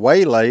got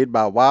waylaid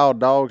by wild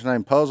dogs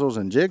named Puzzles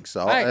and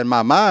Jigsaw, Hey. and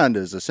my mind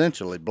is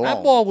essentially blown.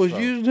 That boy was So,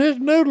 using his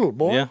noodle,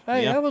 boy. Yeah,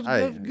 Hey, yeah. that was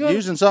hey, good.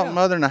 using something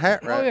yeah. other than a hat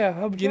Oh, rack.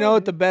 yeah. you know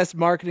what the best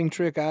marketing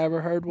trick I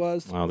ever heard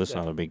was? Oh, this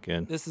ought to be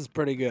good. This is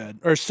pretty good.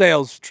 Or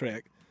sales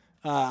trick.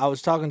 I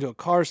was talking to a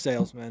car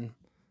salesman,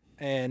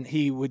 and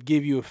he would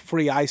give you a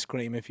free ice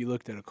cream if you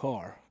looked at a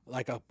car,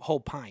 like a whole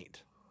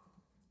pint.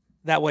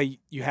 That way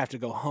you have to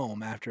go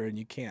home after, and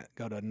you can't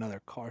go to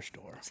another car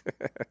store.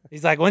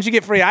 He's like, once you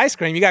get free ice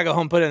cream, you got to go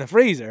home and put it in the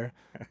freezer.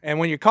 And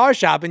when you're car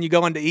shopping, you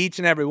go into each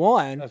and every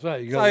one. That's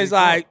right. You So gotta he's be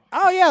like,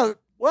 oh, yeah,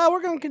 well,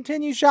 we're going to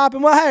continue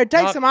shopping. Well, hey,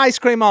 take Not- some ice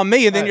cream on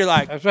me. And then Hey, you're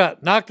like, that's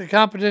right. Knock the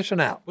competition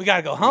out. we got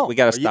to go home. We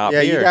got to You- stop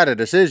yeah, here. you got a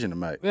decision to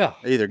make. Yeah.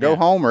 Either go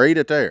home or eat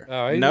it there.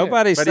 All right,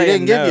 Nobody's But he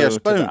saying didn't give you a no to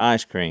spoon. the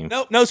ice cream.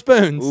 Nope, no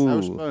spoons. Ooh, No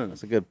spoon.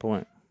 that's a good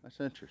point. That's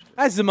interesting.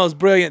 That's the most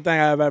brilliant thing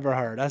I've ever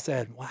heard. I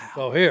said, wow.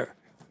 So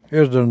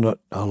here's an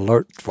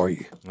alert for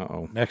you.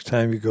 Uh-oh. Next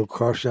time you go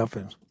car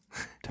shopping,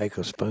 take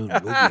a spoon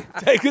with you.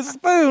 Take a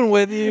spoon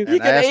with you.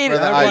 And ask for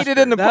the ice eat it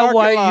in the That parking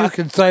way lot. you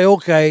can say,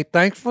 okay,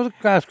 thanks for the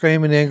ice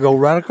cream, and then go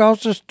right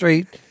across the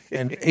street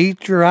and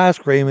eat your ice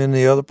cream in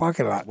the other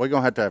parking lot. We're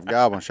going to have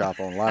Goblin Shop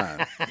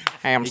online.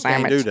 Ham You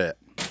can't do that.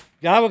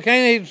 Guy, we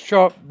can't eat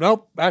sharp.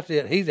 Nope, that's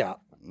it. He's out.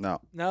 No.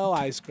 No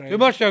ice cream. Too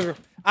much sugar.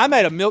 I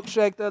made a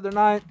milkshake the other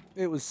night.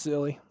 It was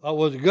silly. Oh,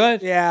 was it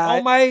good? Yeah, I-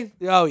 Homemade?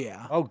 Oh,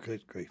 yeah. Oh,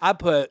 good grief. I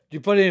put, Did you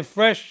put any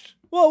fresh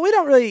well, we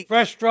don't really,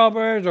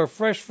 strawberries or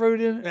fresh fruit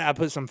in it? I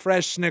put some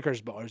fresh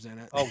Snickers bars in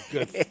it. Oh,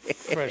 good.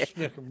 Fresh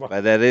Snicker bar.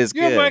 But that is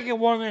You're good. making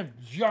one of them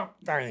junk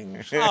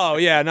things. Oh,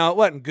 yeah. No, it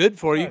wasn't good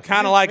for you.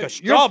 Kind of like a You're-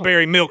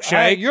 strawberry Hey,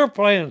 milkshake. you're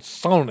playing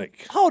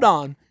Sonic. Hold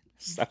on.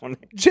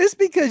 Just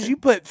because you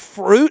put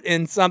fruit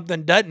in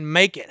something doesn't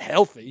make it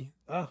healthy.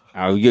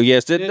 Oh,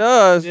 yes, it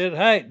does. Did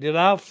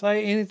I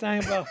say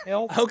anything about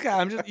health? Okay,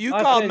 I'm just, you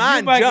I called said,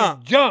 mine you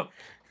making junk.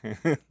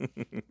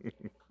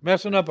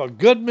 Messing up a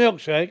good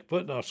milkshake,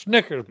 putting a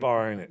Snickers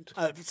bar in it.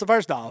 So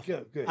first off,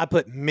 Good. I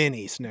put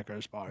mini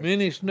Snickers bars.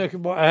 Mini Snicker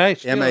bar. Hey,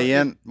 still-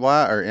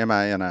 M-A-N-Y or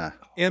M-I-N-I?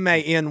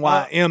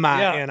 MANYMINI.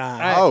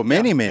 Yeah. Oh,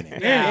 mini.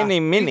 Yeah.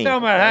 Mini. He's talking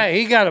about, hey,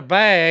 he got a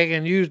bag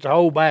and used the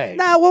whole bag.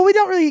 No, well, we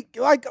don't really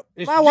like.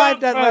 It's My wife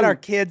junk doesn't let food. our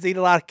kids eat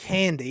a lot of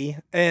candy,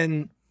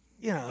 and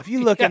you know, if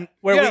you look in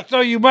where yeah, so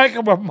you make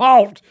them a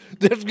malt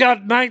that's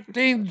got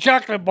 19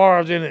 chocolate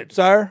bars in it.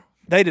 sir,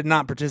 they did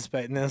not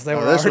participate in this. They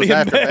were Oh, this was already in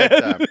after bed.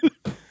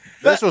 bedtime.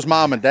 This was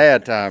mom and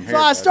dad time here. So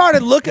I buddy.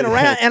 started looking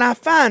around, and I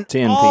find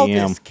 10 all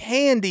p.m. this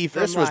candy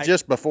from This was like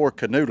just before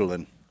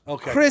canoodling.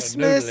 Okay.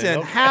 Christmas noodling,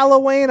 and okay.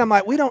 Halloween. I'm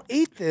like, we don't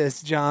eat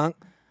this junk.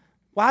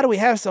 Why do we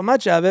have so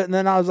much of it? And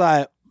then I was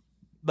like,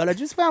 but I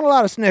just found a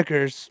lot of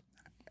Snickers,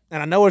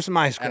 and I know where some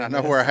ice cream. And I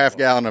know is. where a half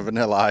gallon of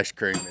vanilla ice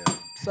cream is.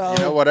 So You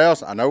know what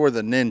else? I know where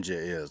the ninja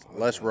is.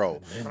 Let's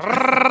roll.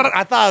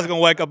 I thought I was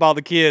gonna wake up all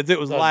the kids. It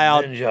was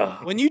loud.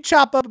 Ninja. When you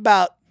chop up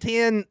about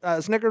 10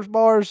 Snickers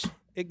bars,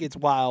 it gets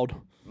wild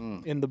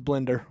in the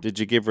blender. Did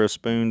you give her a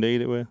spoon to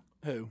eat it with?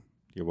 Who?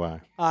 Your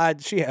wife.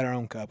 She had her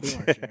own cup. We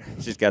weren't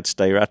sharing. She's got to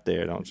stay right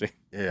there, don't she?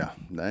 Yeah,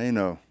 that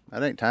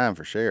ain't time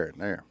for sharing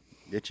there.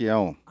 Get you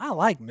on. I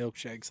like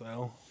milkshakes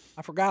though.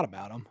 I forgot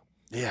about them.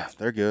 Yeah,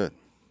 they're good.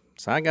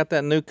 So I got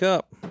that new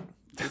cup.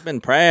 He's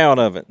been proud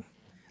of it.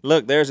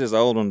 Look, there's his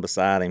old one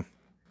beside him.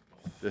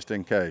 Just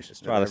in case.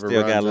 It Probably never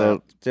still got a runs little,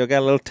 out. still got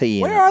a little tea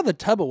in Where it. are the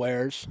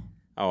Tupperwares?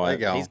 Oh, They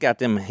gone. he's got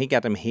them. He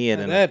got them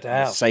hid in they're at a the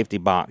house. safety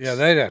box. Yeah,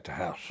 they're at the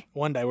house.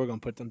 One day we're gonna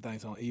put them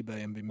things on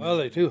eBay and be Well,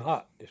 they're too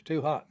hot. It's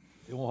too hot.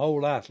 It won't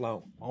hold ice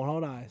long. won't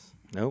hold ice.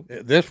 Nope.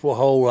 This will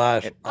hold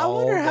ice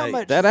all wonder how day.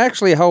 much- That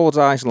actually holds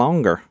ice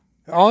longer.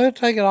 Oh, it'll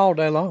take it all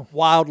day long.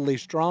 Wildly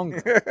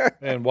stronger.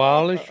 And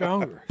wildly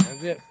stronger.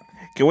 That's it.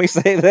 Can we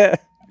say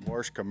that?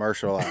 Worst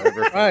commercial I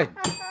ever Hey.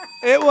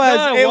 It was.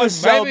 No, it was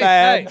wasn't, so baby.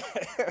 bad.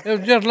 Hey, it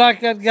was just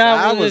like that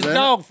guy I with was his in it.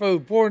 dog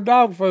food, pouring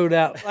dog food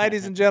out.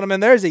 Ladies and gentlemen,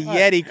 there's a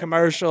Yeti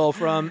commercial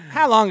from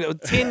how long ago?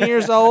 10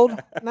 years old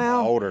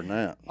now? older than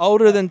that.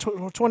 Older than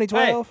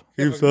 2012?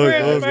 If a,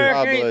 grizzly bear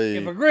Probably- can't,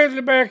 if a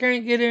grizzly bear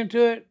can't get into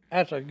it,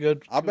 that's a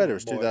good. I bet it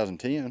was boy.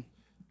 2010.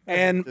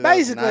 And 2009,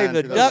 basically,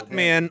 the 2010. duck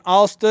men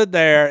all stood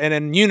there and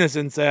in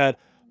unison said,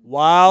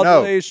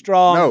 wildly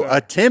stronger. No,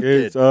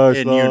 attempted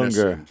in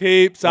unison.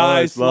 keeps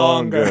ice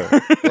longer.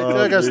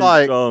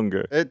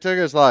 It took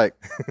us like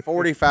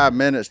 45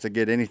 minutes to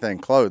get anything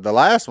closed. The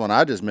last one,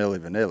 I just Milli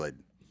Vanilli'd.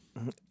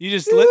 You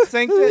just lip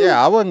synced it?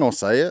 Yeah, I wasn't gonna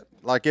say it.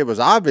 Like it was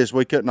obvious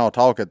we couldn't all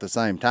talk at the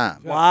same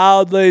time.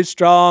 Wildly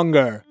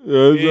stronger.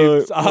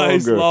 Keeps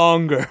ice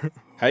longer.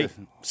 Hey,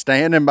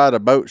 Standing by the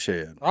boat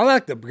shed. I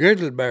like the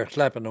grizzly bear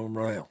slapping them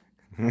around.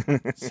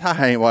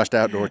 I ain't watched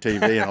outdoor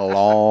TV in a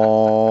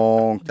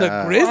long The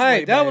time. grizzly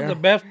Hey, that was bear. the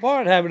best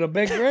part, having a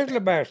big grizzly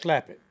bear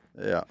slap it.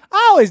 Yeah,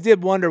 I always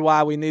did wonder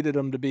why we needed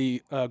them to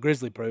be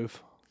grizzly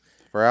proof.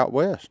 for out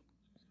west.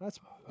 That's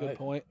a good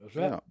point. That's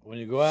right. Yeah. When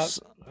you go out,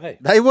 hey,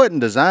 They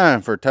wasn't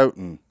designed for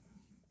toting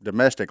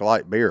domestic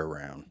light beer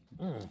around.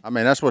 I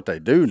mean, that's what they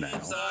do now.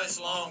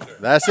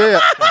 That's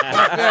it.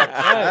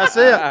 That's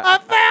it. I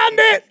found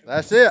it.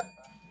 That's it.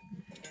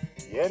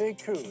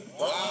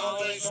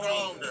 Wildly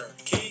stronger,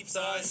 keeps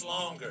ice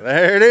longer.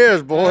 There it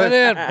is, boy.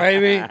 that is,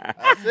 baby.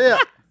 That's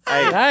it.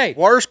 Hey,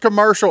 Worst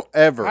commercial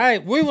ever. hey,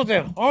 we was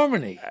in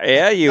harmony.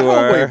 yeah, you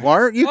No, we were.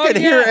 weren't. You Oh, could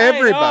yeah, hear hey,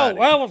 everybody.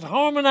 Oh, I was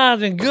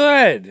harmonizing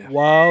good.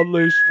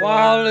 Wildly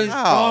Wildly No,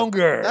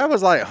 stronger. That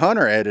was like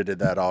Hunter edited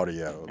that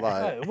audio.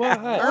 Like, Hey, well,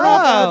 hey,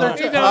 Oh,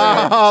 he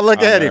done, oh,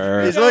 look at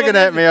him. He's looking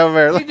at me over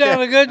there. he Look done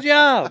at a good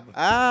job.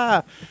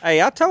 Ah,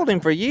 hey, I told him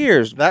for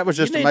years. That was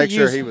just you to need make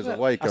sure use- he was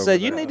awake. I over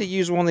said you there. need to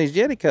use one of these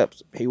Yeti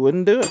cups. He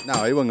wouldn't do it.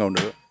 No, he wasn't gonna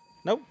do it.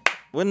 Nope,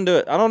 wouldn't do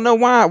it. I don't know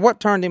why. What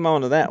turned him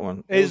on to that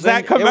one? It Is was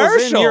that in- It was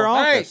in commercial? your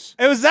Hey. office.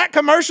 It was that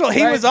commercial he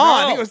Hey, was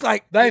on. no. He was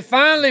like, They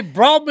finally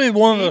brought me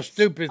one of the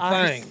stupid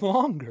ice things.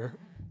 longer.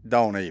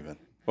 Don't even.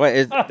 Wait,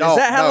 is that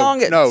how no,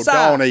 long it? no, Si,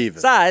 don't even.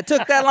 Si, it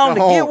took that long to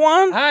Don't. get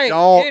one. Hey,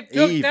 Don't it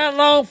took even. that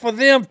long for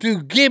them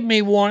to give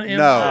me one in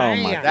No, my my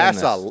hand.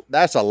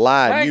 that's a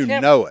lie. They And you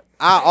kept- know it.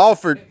 I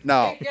offered.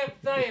 No, They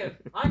kept saying,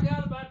 I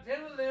got about 10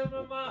 of them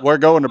in my... we're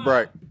going to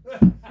break.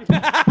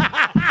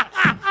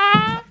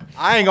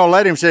 I ain't gonna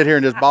let him sit here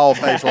and just bald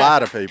face lie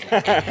to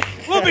people.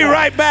 We'll be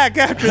right back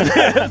after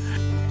this.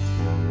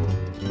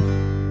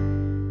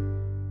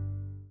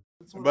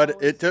 But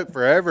it took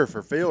forever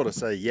for Phil to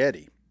say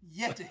Yeti.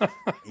 Yeti.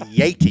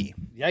 Yeti.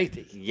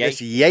 Yeti.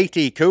 It's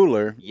Yeti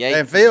cooler. Yeti.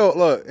 And Phil,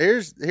 look,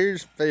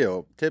 here's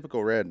Phil,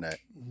 typical redneck.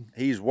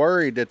 He's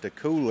worried that the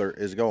cooler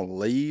is gonna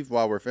leave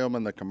while we're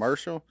filming the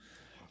commercial.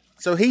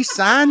 So he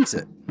signs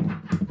it.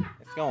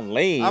 It's gonna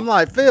leave. I'm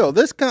like, Phil,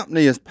 this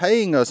company is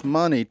paying us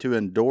money to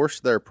endorse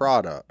their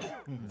product.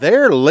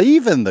 They're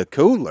leaving the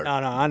cooler. No,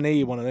 I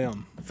need one of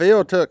them.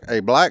 Phil took a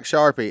black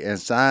Sharpie and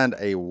signed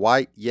a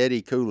white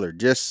Yeti cooler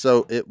just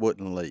so it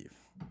wouldn't leave.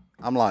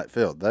 I'm like,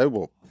 Phil, they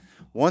will.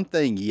 One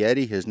thing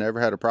Yeti has never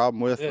had a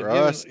problem with for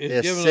us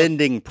is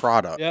sending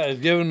product. Yeah, it's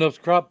giving us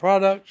crop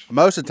products.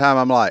 Most of the time,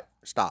 I'm like,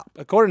 stop.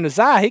 According to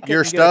Zai, he couldn't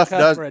Your get stuff a cup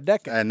does, for a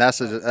decade. and that's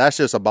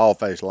just a bald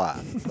faced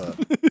lie. But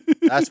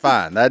that's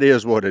fine. That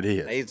is what it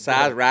is. He's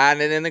size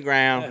riding it in the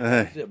ground.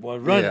 That's it, boy.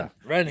 Running, Yeah.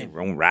 running.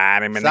 Gonna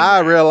ride him in So the I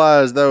ground.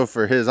 realized, though,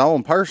 for his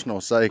own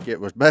personal sake, it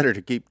was better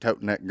to keep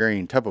toting that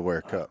green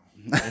Tupperware cup.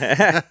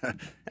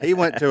 He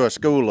went to a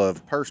school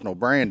of personal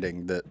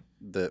branding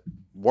that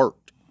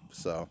worked.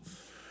 So,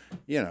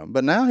 you know,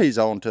 but now he's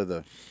on to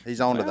the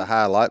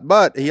highlight.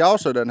 But he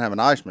also doesn't have an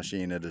ice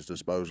machine at his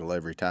disposal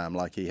every time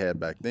like he had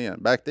back then.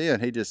 Back then,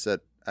 he just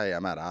said, "Hey,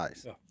 I'm out of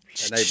ice,"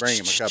 and they bring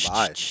him a cup of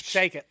ice.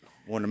 Shake it.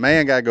 When the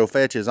man got to go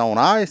fetch his own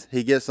ice,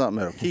 he gets something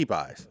that'll keep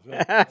ice.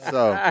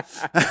 So,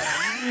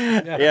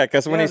 Yeah,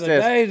 because when Yeah, he the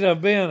says, days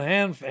of being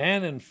hand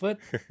and foot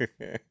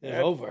is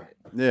over.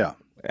 yeah.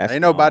 That's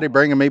Ain't nobody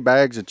bringing me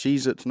bags of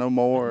Cheez-Its no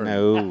more.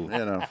 No. You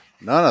know,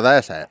 none of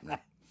that's happening.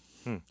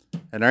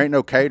 And there ain't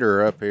no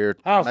caterer up here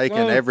How making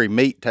so? every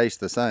meat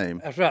taste the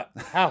same. That's right.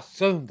 How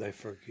soon they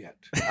forget.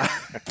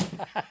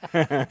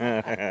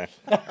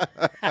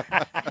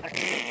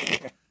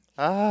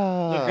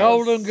 The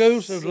golden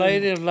goose has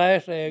laid his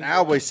last egg.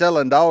 Now we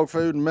selling dog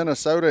food in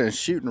Minnesota and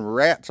shooting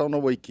rats on the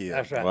weekend.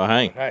 That's right. Well,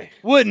 hey. Hey.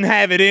 Wouldn't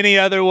have it any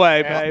other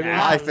way, baby.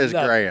 Life is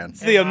grand. It's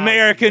the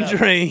American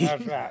dream.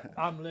 That's right.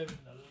 I'm living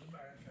the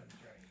American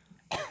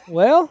dream.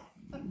 Well,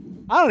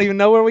 I don't even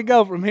know where we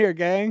go from here,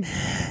 gang.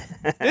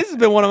 This has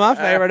been one of my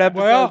favorite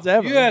Well, episodes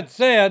ever. you had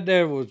said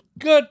there was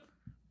good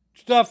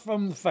stuff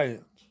from the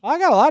fans. I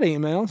got a lot of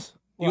emails.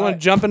 You Well, want to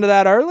jump into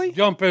that early?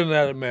 Jump into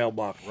that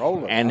mailbox.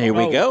 Rolling. and here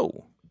we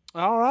go.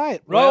 All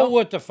right. Roll Well,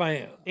 with the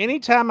fans.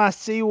 anytime I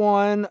see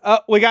one,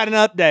 we got an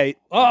update.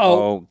 Uh-oh.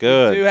 Oh, We do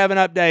good. have an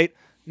update.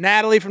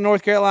 Natalie from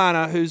North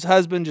Carolina, whose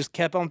husband just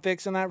kept on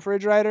fixing that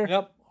refrigerator.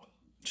 Yep.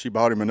 She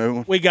bought him a new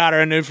one. We got her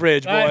a new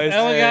fridge, boys. Hey,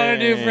 now we got a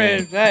new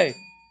fridge. Hey.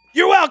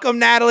 You're welcome,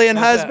 Natalie and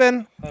That's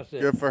husband. That's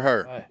it. Good for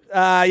her.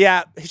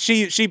 Yeah,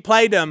 she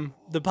played him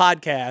the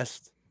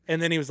podcast, and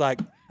then he was like,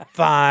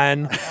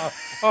 "Fine,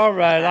 All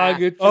right, I'll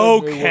get you a new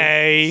one.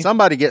 okay."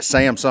 Somebody get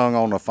Samsung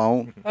on the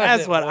phone.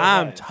 That's what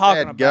I'm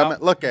talking about.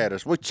 Dadgummit, look at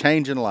us. We're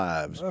changing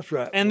lives. That's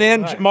right. And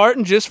then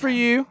Martin, just for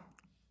you,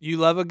 you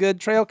love a good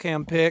trail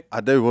cam pick.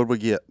 I do. What'd we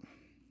get?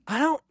 I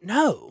don't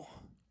know,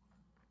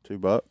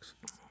 $2.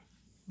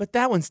 but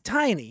that one's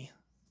tiny.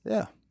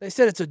 Yeah. They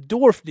said it's a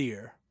dwarf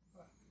deer.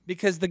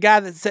 Because the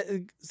guy that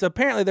said, so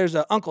apparently there's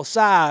a Uncle Si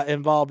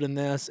involved in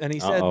this, and he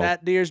said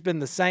that deer's been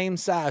the same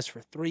size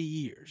for 3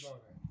 years.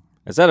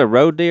 Is that a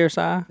road deer,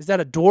 Si? Is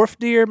that a dwarf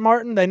deer,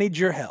 Martin? They need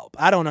your help.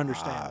 I don't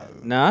understand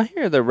that. No, I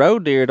hear the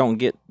road deer don't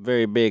get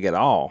very big at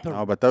all.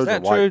 Oh, but those are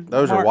that true, white.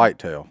 Those are Martin?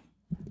 whitetail.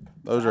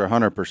 Those are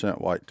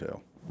 100%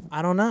 whitetail.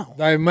 I don't know.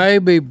 They may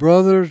be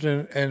brothers,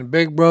 and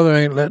big brother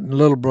ain't letting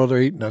little brother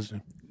eat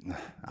nothing.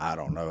 I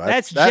don't know.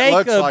 That's that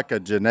looks Jacob. like a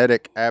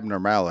genetic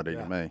abnormality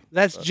to me.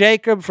 That's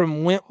Jacob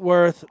from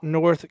Wentworth,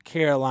 North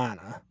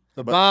Carolina.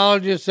 The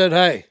biologist said,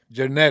 "Hey,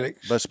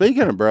 genetics." But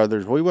speaking of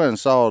brothers, we went and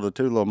saw the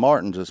two little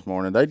Martins this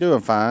morning. They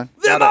doing fine.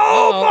 Them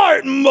old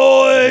Martin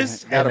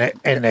boys.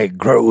 and they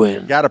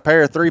growing. Got a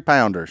pair of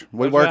 3-pounders.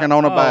 We working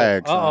on a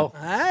bag. son.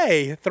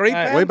 Hey, 3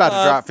 pounds. We about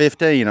to drop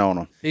 15 on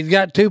them. He's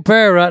got 2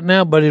 pair right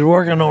now, but he's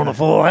working on a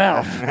full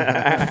house.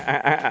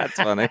 That's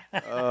funny.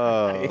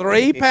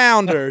 3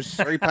 pounders.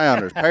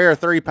 3-pounders. Pair of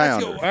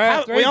 3-pounders. All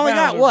right, We only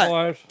got 3-pounders, what?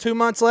 boys. 2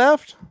 months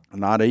left?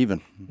 Not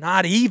even.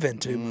 Not even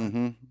 2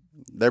 months.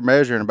 They're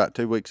measuring about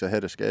 2 weeks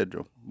ahead of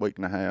schedule. Week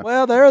and a half.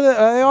 Well, they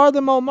are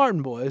them old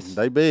Martin boys.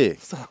 They big.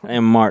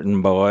 And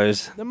Martin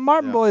boys. The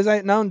Martin boys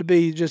ain't known to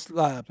be just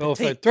So if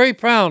they're petite.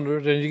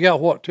 3-pounders, and you got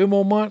what, 2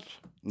 more months?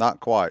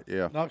 Not quite.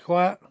 Yeah. Not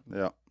quite.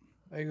 Yeah.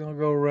 They're gonna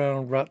go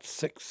around about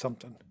 6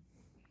 something.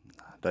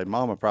 They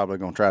mama probably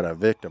gonna try to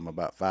evict them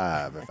about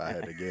 5 if I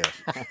had to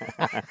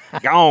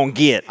guess. Go on,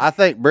 get. I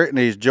think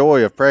Brittany's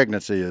joy of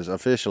pregnancy is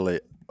officially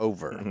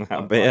over.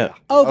 I bet.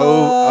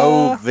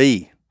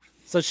 OV.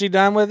 So she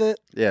done with it?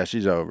 Yeah,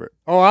 she's over it.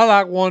 Oh, I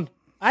like one.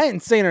 I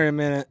ain't seen her in a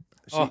minute.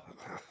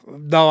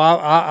 No,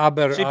 I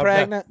better. She I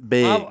pregnant?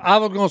 Big. I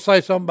was gonna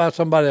say something about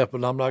somebody else,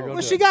 but I'm not gonna.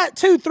 Well, do she it. got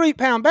 2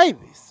 3-pound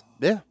babies.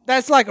 Yeah.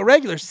 That's like a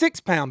regular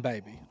 6-pound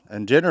baby.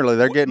 And generally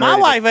they're getting My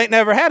ready. wife ain't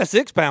never had a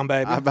 6-pound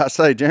baby. I'm about to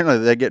say generally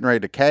they're getting ready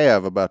to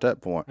calve about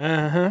that point.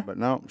 Uh-huh. But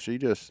no, she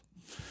just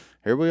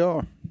here we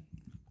are.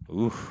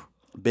 Oof.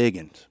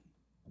 Biggins.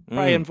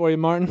 Praying for you,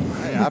 Martin.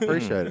 Hey, I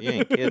appreciate You it.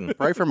 ain't kidding.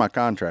 Pray for my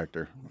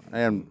contractor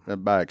and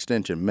by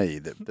extension me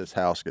that this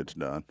house gets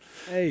done.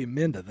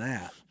 Amen to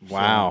that.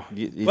 Wow.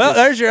 Well,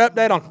 there's your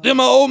update on them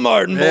old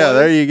Martin boys. Yeah,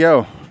 there you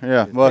go.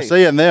 Yeah. Well,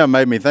 seeing them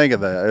made me think of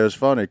that. It was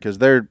funny because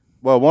they're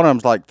one of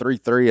them's like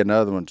 3'3" and the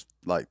other one's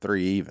like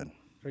 3 even.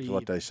 Is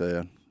what they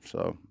said.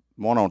 So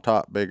one on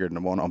top bigger than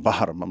the one on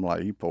bottom. I'm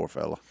like, you poor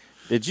fella.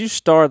 Did you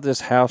start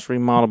this house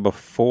remodel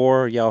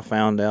before y'all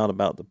found out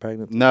about the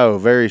pregnancy? No,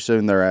 very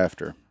soon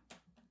thereafter.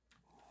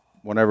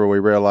 Whenever we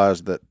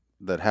realized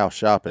that house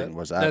shopping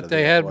was out that of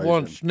they the had equation.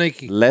 one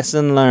sneaky.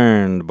 Lesson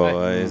learned,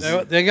 boys.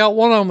 They got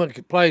one of them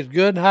that plays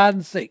good hide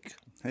and seek.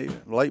 He,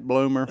 late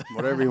bloomer,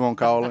 whatever you want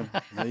to call him.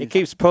 He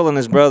keeps pulling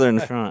his brother in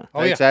the front.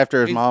 Takes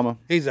after his mama.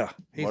 He's a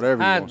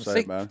Whatever you hide wanna and say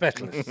seek about it.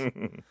 specialist.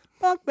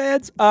 Bunk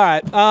beds. All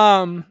right.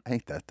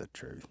 Ain't that the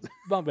truth?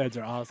 Bunk beds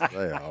are awesome.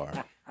 They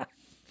are.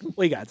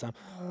 We got some.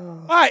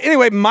 All right.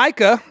 Anyway,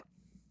 Micah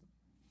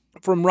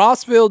from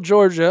Rossville,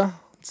 Georgia.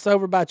 It's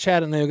over by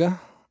Chattanooga.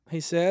 He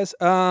says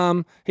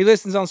he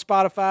listens on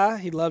Spotify.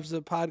 He loves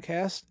the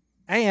podcast,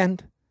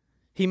 and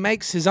he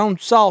makes his own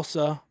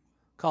salsa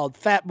called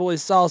Fat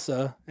Boys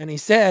Salsa. And he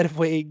said if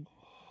we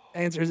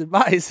answer his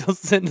advice, he'll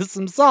send us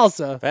some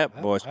salsa.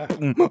 Fat boys.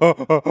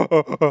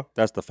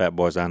 That's the fat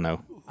boys I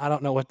know. I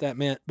don't know what that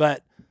meant,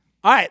 but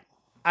all right.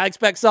 I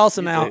expect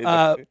salsa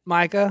now.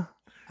 Micah,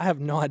 I have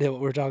no idea what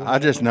we're talking about. I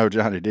just know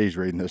Johnny D's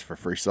reading this for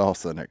free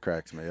salsa, and it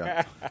cracks me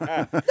up.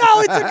 No,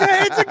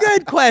 it's a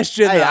good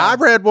question. Hey, though. I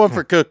read one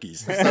for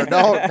cookies, so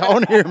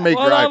don't hear me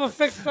Well, I'm gripe. a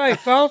fixed say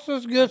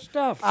salsa's good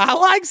stuff. I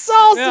like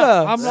salsa.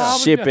 Yeah, I'm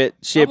Ship it.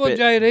 I'm with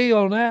JD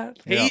on that.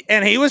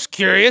 He was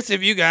curious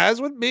if you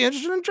guys would be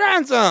interested in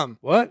trying some.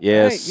 What?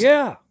 Yes. Hey,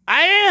 yeah.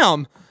 I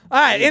am.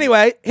 All right.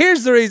 Anyway,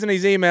 here's the reason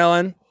he's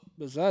emailing.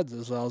 Besides the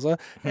salsa,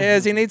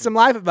 is he needs some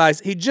life advice.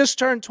 He just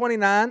turned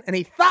 29, and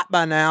he thought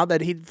by now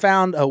that he'd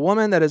found a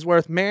woman that is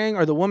worth marrying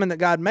or the woman that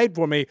God made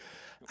for me.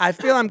 I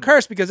feel I'm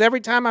cursed because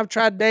every time I've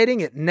tried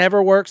dating, it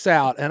never works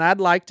out, and I'd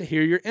like to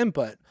hear your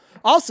input.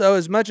 Also,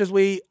 as much as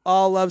we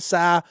all love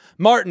Cy,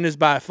 Martin is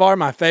by far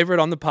my favorite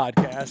on the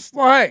podcast,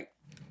 Well,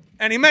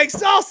 and he makes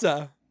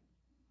salsa.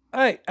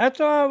 hey, that's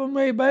all right with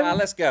me, baby.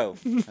 Let's go.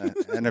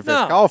 And if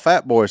No. it's called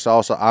Fat Boy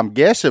salsa, I'm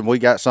guessing we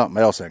got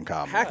something else in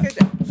common. How could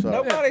So-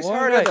 nobody's Yeah,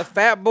 heard well, of the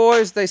Fat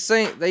Boys? They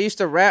used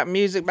to rap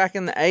music back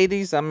in the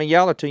 80s. I mean,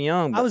 y'all are too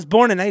young. I But was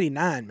born in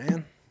 '89,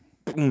 man.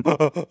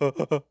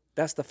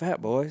 That's the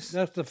Fat Boys.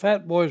 That's the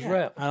Fat Boys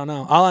rap. I don't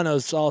know. All I know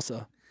is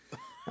salsa.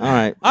 All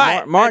right. All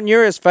right. Martin,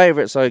 you're his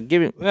favorite, so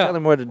tell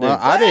him what to do. Well,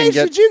 I What didn't age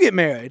get did you get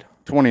married?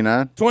 29. I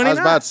was 29?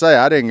 about to say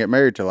I didn't get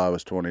married till I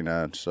was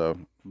 29. So,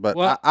 but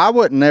Well- I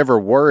wasn't never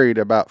worried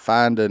about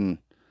finding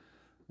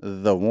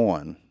the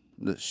one.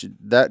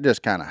 That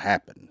just kind of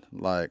happened.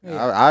 Like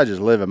I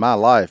just living my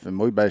life, and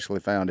we basically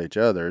found each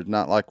other. It's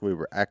not like we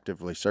were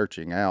actively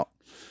searching out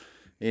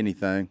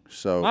anything.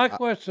 So, My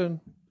question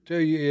to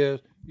you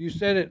is: you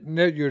said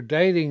your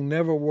dating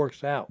never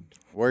works out.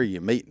 where are you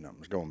meeting them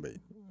is going to be.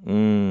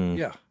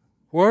 Yeah.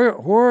 Where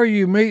are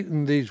you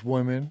meeting these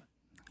women?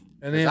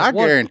 And then I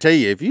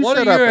guarantee you, if you what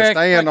set are up your a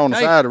stand on the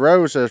side of the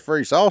road that says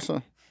free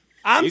salsa,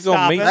 I'm You're gonna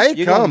stopping. meet. They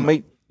You're gonna come.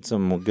 meet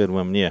some good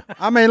women. Yeah.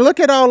 I mean, look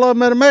at all of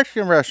them at a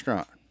Mexican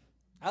restaurant.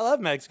 I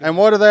love Mexican. And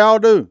what do they all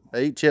do?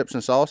 They eat chips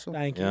and salsa.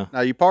 Thank you. Yeah. Now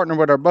you partner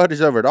with our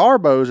buddies over at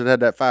Arbo's that had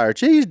that fire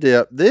cheese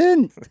dip,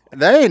 then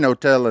they ain't no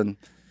telling.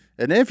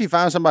 And then if you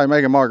find somebody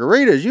making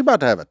margaritas, you about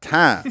to have a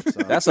time.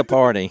 So That's a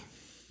party.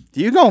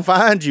 you gonna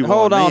find you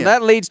Hold one on. then.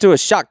 That leads to a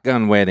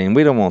shotgun wedding.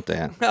 We don't want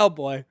that. Oh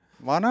boy.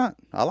 Why not?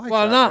 I like.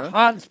 Why shotgun. not?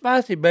 Hot and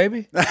spicy,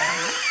 baby.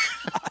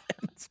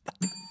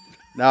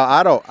 No,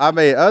 I don't. I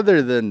mean,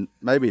 other than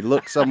maybe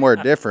look somewhere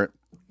different,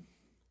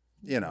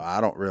 I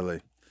don't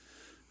really.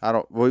 I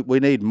don't. We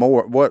need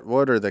more.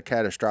 What are the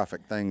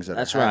catastrophic things that?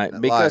 That's are right,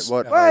 happening? because-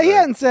 like, what Well, are he they?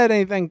 hadn't said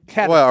anything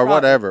catastrophic. Well, or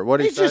whatever. What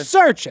did he He's say? just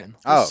searching.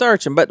 Oh,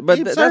 Searching, but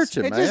keep that's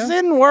searching, It man. just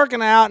isn't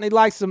working out, and he'd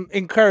like some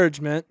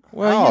encouragement.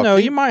 well, Oh,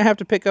 you keep- might have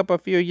to pick up a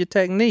few of your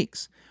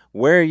techniques.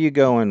 Where are you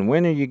going?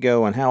 When are you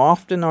going? How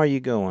often are you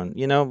going?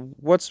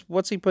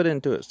 What's he put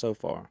into it so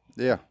far?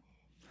 Yeah.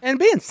 And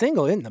being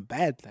single isn't a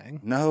bad thing.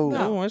 No.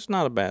 No, it's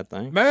not a bad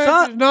thing.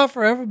 Marriage is not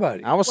for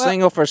everybody. I was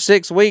single for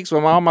 6 weeks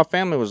when all my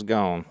family was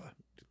gone.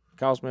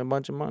 Cost me a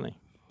bunch of money.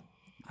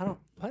 I don't.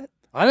 What?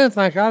 I didn't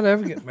think I'd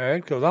ever get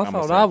married because I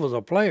thought I was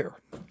a player.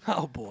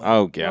 Oh boy.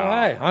 Oh Well, God!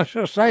 hey, I'm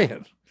just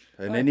saying.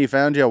 And then you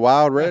found you a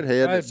wild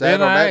redhead that sat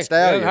on that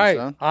stallion, hey,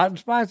 son. hot and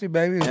spicy,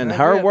 baby. And That's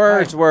her it.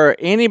 words Hey, were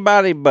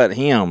anybody but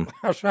him.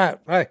 that's right.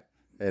 Hey,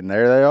 And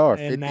there they are,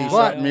 And 50 now-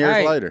 something years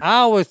hey, later. I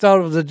always thought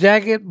it was a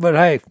jacket, but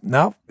hey,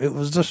 no, it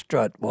was the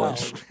strut,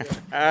 boys.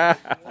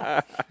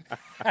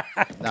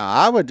 No,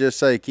 I would just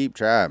say keep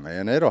trying,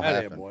 man. It'll Hey,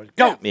 happen. boys.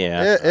 Go.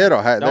 Yeah.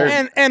 It'll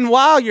happen. And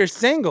while you're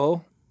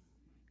single,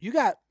 you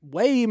got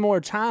way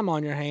more time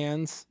on your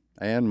hands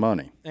And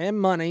money. and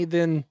money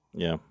than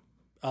Yeah.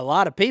 a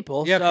lot of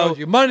people. Yeah, so because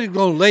your money's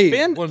going to leave.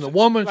 Spend- When the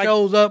woman like-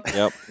 shows up,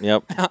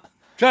 Yep.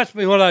 trust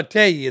me when I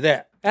tell you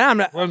that. and I'm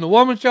not, When the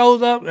woman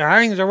shows up and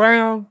hangs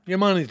around, your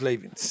money's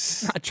leaving.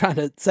 not trying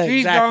to say She's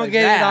exactly going to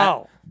get that. it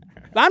all.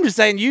 But I'm just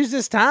saying, use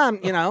this time.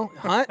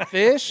 Hunt,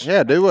 fish,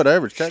 Yeah, do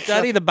whatever. Check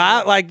study the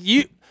Bible. Like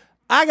you,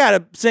 I got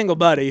a single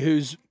buddy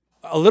who's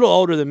a little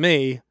older than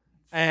me,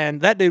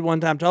 and that dude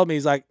one time told me,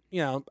 he's like,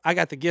 I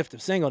got the gift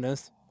of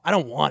singleness. I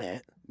don't want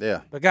it,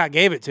 Yeah. but God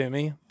gave it to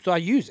me, so I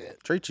use it.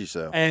 Treat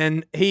yourself.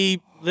 And he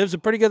lives a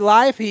pretty good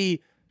life.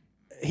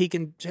 He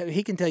can tell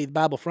you the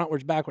Bible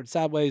frontwards, backwards,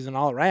 sideways, and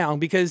all around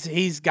because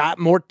he's got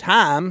more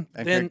time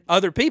than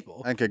other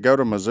people. And could go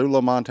to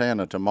Missoula,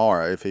 Montana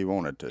tomorrow if he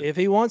wanted to. If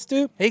he wants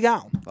to, he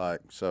gone.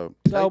 So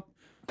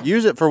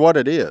use it for what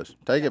it is.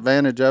 Take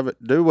advantage of it.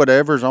 Do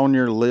whatever's on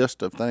your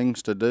list of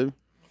things to do,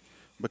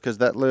 because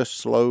that list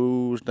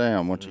slows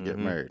down once you get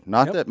married.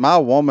 Not that my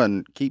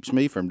woman keeps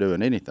me from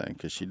doing anything,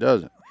 because she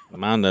doesn't.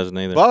 Mine doesn't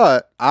either.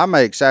 But I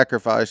make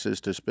sacrifices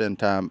to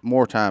spend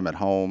more time at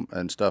home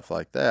and stuff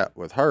like that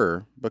with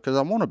her because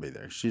I want to be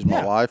there. She's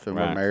my wife and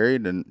we're Right.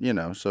 married, and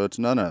so it's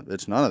none of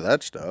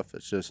that stuff.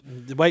 It's just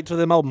Wait till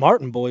them old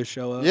Martin boys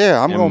show up.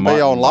 I'm Them gonna be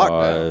on Martin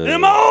lockdown. boys.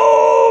 Them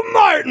old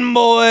Martin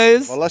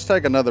boys. Well, let's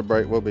take another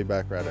break. We'll be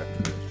back right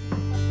after this.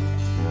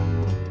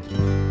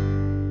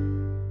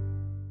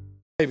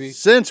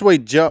 Since we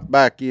jumped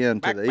back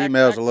into the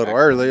emails a little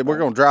early, we're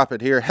going to drop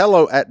it here.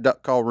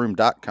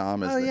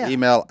 hello@duckcallroom.com is the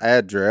email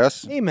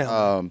address.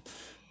 Email.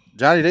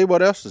 Johnny D,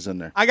 what else is in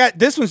there? I got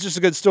this one's just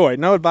a good story.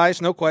 No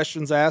advice, no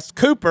questions asked.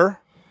 Cooper.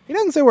 He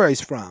doesn't say where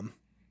he's from,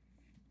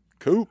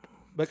 Coop.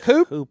 but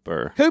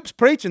Cooper. Coop's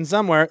preaching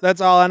somewhere.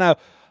 That's all I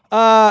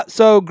know.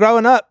 So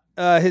growing up,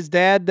 his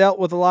dad dealt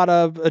with a lot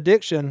of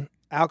addiction,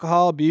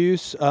 alcohol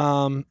abuse.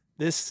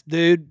 This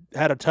dude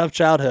had a tough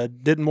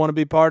childhood. Didn't want to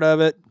be part of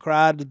it.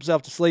 Cried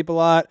himself to sleep a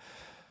lot.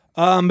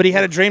 But he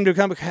had a dream to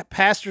become a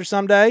pastor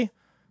someday.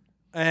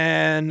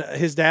 And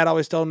his dad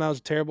always told him that was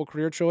a terrible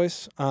career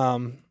choice.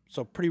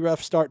 So pretty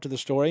rough start to the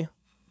story.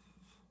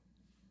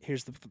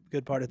 Here's the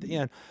good part at the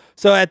end.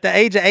 So at the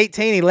age of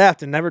 18, he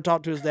left and never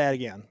talked to his dad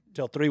again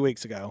until 3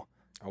 weeks ago.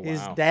 Oh,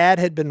 His wow. dad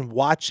had been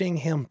watching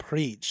him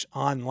preach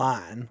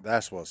online,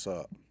 That's what's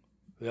up.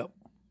 Yep.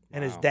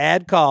 and his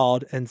dad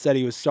called and said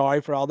he was sorry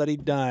for all that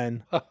he'd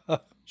done,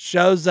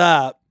 shows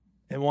up,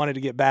 and wanted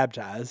to get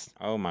baptized.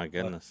 Oh my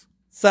goodness.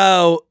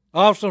 So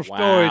Awesome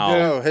story, Wow.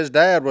 dude. Oh, his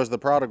dad was the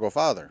prodigal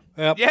father.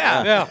 Yep.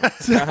 Yeah.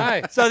 Yeah.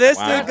 Hey, so this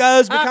Wow. dude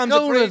goes, how becomes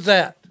cool a is preacher.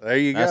 that? There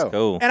you That's go.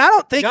 cool. And I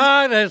don't think,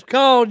 God has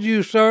called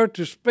you, sir,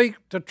 to speak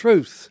the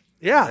truth.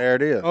 yeah. There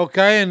it is.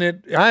 Okay, and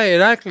it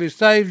actually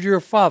saved your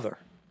father.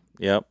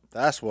 Yep.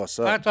 That's what's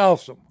up. That's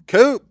awesome.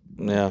 Coop.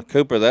 Yeah,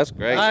 Cooper, that's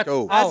great. That's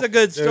cool. That's a awesome,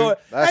 good dude. story.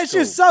 That's That's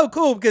just so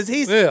cool because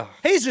he's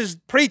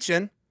just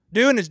preaching,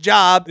 doing his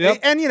job, Yep.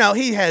 and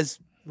he has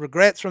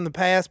regrets from the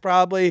past.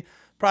 Probably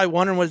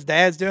wondering what his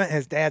dad's doing. And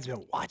his dad's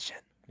been watching.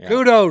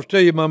 Kudos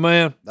to you, my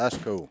man. That's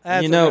cool.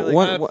 That's You know,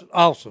 really That's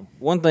awesome.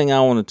 One thing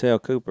I want to tell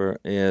Cooper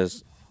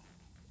is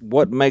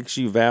what makes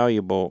you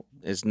valuable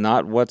is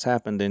not what's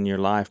happened in your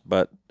life,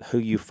 but who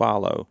you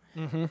follow.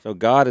 So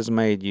God has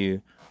made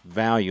you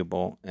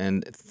valuable,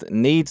 and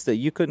needs that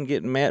you couldn't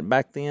get met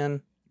back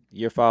then,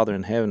 your Father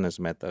in heaven has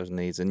met those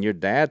needs, and your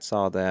dad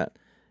saw that,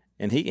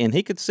 and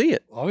he could see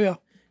it. Oh yeah.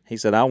 He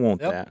said, "I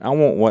want Yep. that. I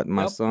want what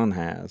my Yep. son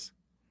has."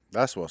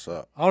 That's what's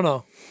up. Oh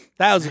no.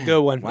 That was a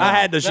good one. I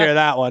had to share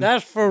that one.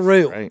 That's for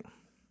real. Right?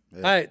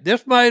 Hey,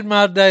 this made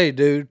my day,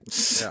 dude.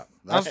 Yeah. I'm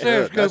That's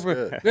serious, good. That's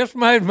Cooper. good. This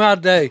made my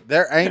day.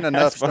 There ain't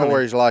enough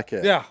stories like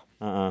that.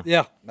 Yeah.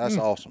 Yeah. That's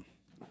awesome.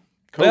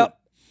 Cool. Well,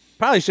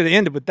 probably should have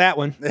ended with that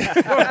one,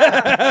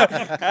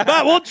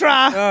 but we'll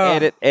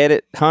try.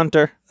 Edit,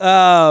 Hunter.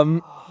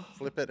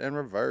 Flip it and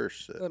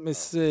reverse it. Let me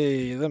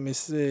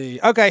see.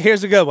 Okay,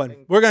 here's a good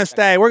one. We're gonna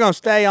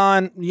stay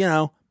on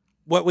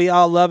what we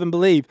all love and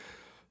believe.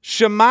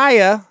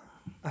 Shemaiah,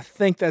 I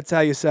think that's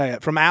how you say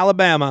it, from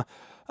Alabama.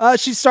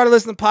 She started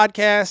listening to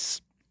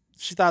podcasts.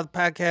 She thought the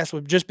podcast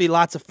would just be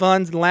lots of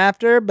fun and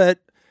laughter, but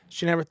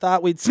she never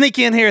thought we'd sneak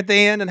in here at the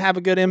end and have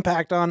a good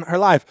impact on her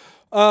life.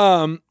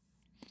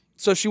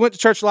 So she went to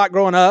church a lot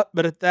growing up,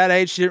 but at that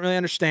age, she didn't really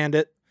understand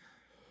it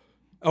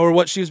or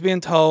what she was being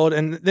told.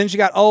 And then she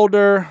got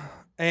older,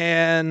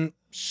 and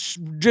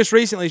just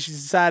recently she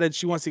decided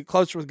she wants to get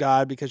closer with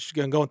God because she's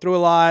going through a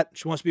lot.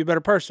 She wants to be a better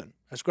person.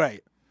 That's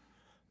great.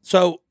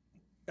 So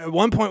at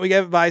one point we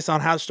gave advice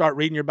on how to start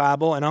reading your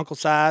Bible, and Uncle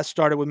Si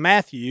started with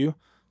Matthew.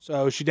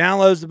 So she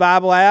downloads the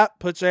Bible app,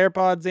 puts her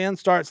AirPods in,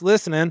 starts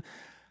listening,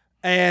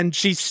 and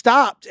she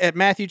stopped at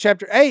Matthew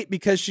chapter 8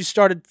 because she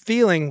started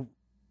feeling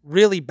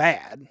really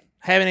bad,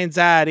 having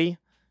anxiety.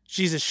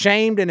 She's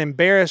ashamed and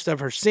embarrassed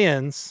of her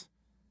sins.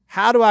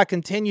 How do I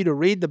continue to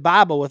read the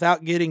Bible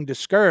without getting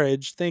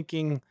discouraged,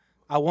 thinking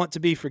I want to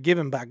be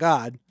forgiven by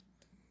God?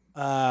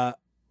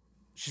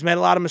 She's made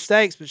a lot of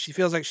mistakes, but she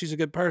feels like she's a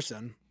good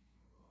person.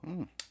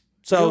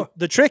 So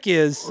the trick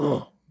is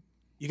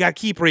you got to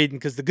keep reading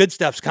because the good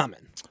stuff's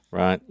coming.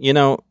 Right. You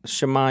know,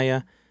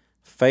 Shemaiah,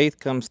 faith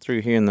comes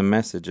through here in the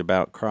message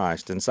about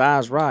Christ. And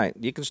Si's right.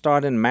 You can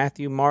start in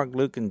Matthew, Mark,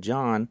 Luke, and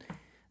John.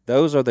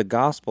 Those are the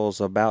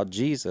Gospels about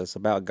Jesus,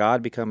 about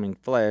God becoming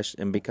flesh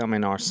and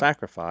becoming our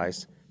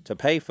sacrifice to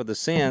pay for the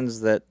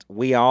sins that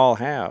we all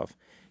have.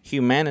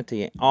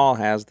 Humanity all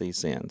has these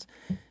sins.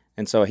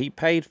 And so he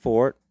paid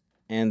for it,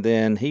 and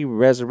then he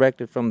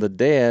resurrected from the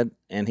dead,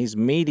 and he's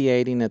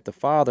mediating at the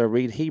Father,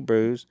 read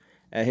Hebrews,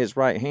 at his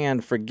right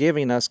hand,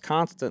 forgiving us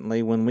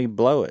constantly when we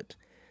blow it.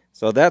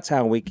 So that's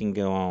how we can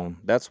go on.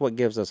 That's what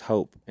gives us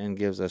hope and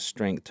gives us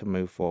strength to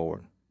move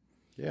forward.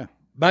 Yeah.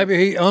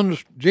 Baby,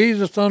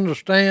 Jesus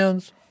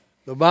understands.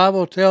 The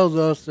Bible tells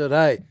us that,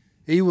 hey,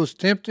 he was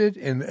tempted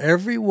in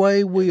every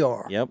way we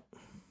are. Yep.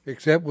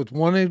 Except with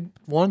one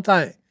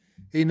thing.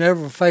 He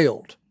never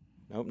failed.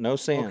 Nope, no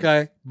sin.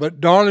 Okay? But,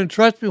 darling,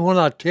 trust me when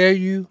I tell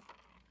you,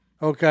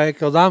 okay,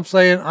 because I'm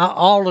saying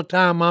all the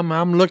time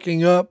I'm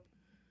looking up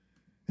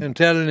and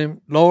telling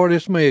him, Lord,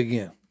 it's me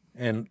again.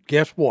 And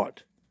guess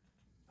what?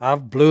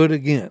 I've blew it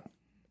again.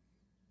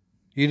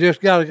 You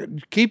just got to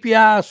keep your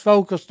eyes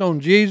focused on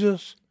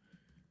Jesus.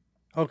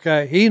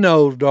 Okay? He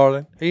knows,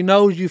 darling. He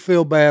knows you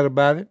feel bad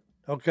about it.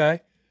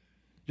 Okay?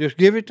 Just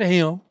give it to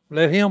him.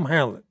 Let him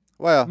handle it.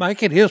 Well,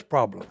 Make it his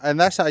problem. and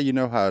that's how you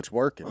know how it's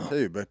working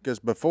too, because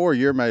before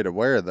you're made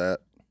aware of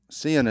that,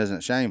 sin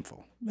isn't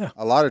shameful. Yeah.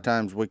 A lot of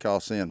times we call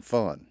sin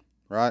fun,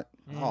 right?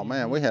 Oh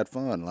man, we had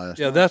fun last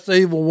Yeah, night. that's the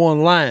evil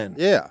one line.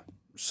 Yeah.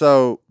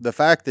 So the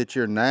fact that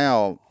you're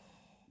now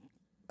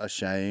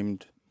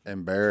ashamed,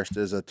 embarrassed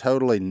is a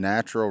totally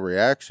natural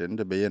reaction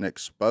to being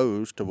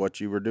exposed to what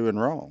you were doing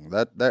wrong.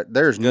 That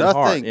there's Good nothing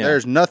heart, yeah.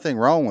 there's nothing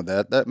wrong with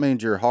that. That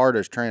means your heart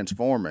is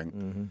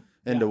transforming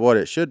into what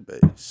it should be.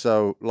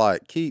 So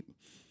like keep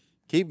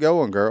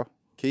going, girl.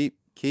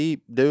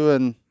 Keep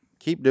doing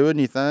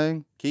your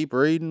thing. Keep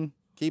reading.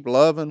 Keep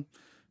loving.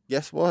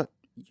 Guess what?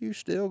 You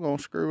still gonna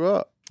screw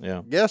up.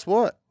 Yeah. Guess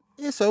what?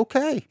 It's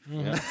okay.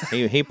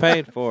 He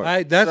paid for it.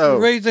 Hey, that's So-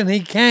 the reason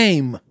he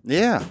came.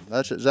 Yeah,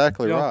 that's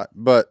exactly Yeah. right.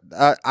 But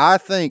I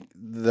think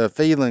the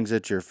feelings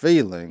that you're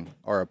feeling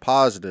are a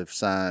positive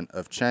sign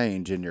of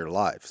change in your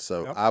life.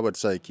 So I would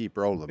say keep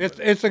rolling. with it.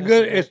 It's a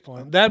good.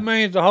 That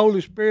means the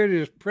Holy Spirit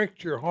has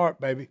pricked your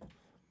heart, baby.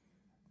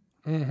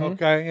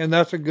 Okay, and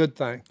that's a good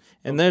thing.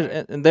 And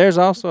there's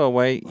also a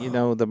way, you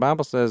know, the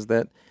Bible says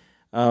that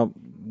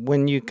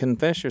when you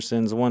confess your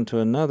sins one to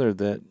another,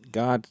 that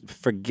God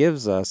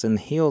forgives us and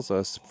heals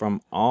us from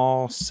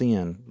all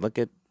sin. Look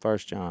at 1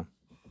 John.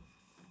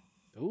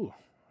 Ooh,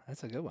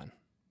 that's a good one.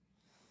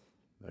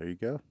 There you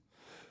go.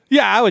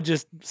 Yeah, I would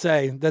just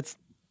say that's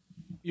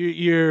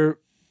you're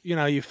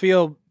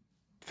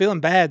feeling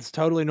bad's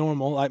totally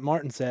normal, like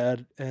Martin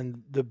said,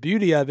 and the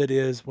beauty of it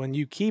is when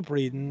you keep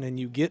reading and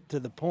you get to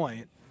the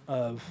point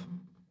of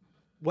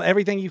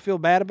everything you feel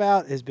bad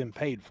about has been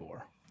paid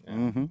for.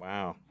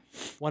 Wow.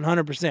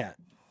 100%.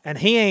 And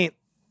he ain't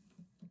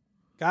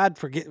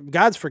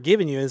God's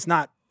forgiven you. It's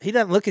not, he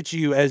doesn't look at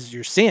you as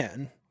your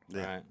sin.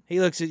 Right.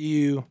 He looks at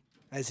you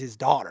as his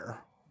daughter.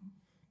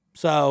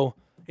 So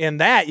in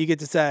that you get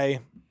to say,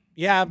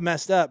 yeah, I've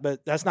messed up,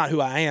 but that's not who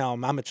I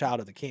am. I'm a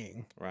child of the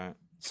King. Right.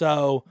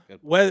 So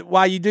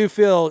while you do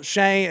feel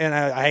shame, and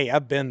hey,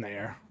 I've been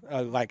there.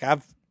 Like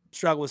I've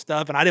struggled with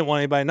stuff, and I didn't want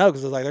anybody to know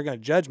because I was like, they're going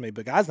to judge me.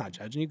 But God's not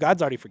judging you.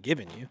 God's already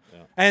forgiven you. Yeah.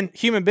 And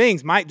human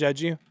beings might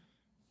judge you,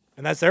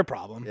 and that's their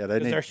problem. Yeah,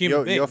 they're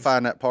human beings. You'll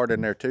find that part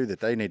in there too that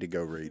they need to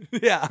go read.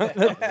 Yeah,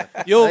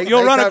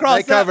 you'll run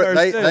across that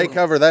verse too. They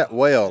cover that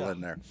well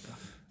in there.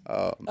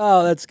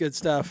 Oh, that's good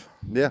stuff.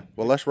 Yeah,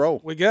 well, let's roll.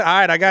 We good? All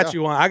right, I got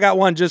you one. I got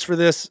one just for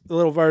this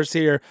little verse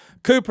here.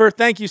 Cooper,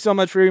 thank you so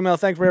much for your email.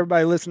 Thanks for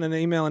everybody listening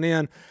and emailing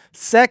in.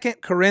 2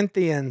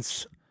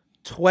 Corinthians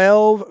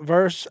 12,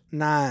 verse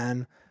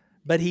 9.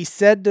 But he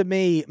said to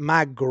me,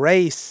 my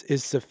grace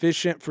is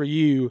sufficient for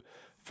you,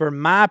 for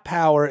my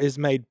power is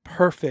made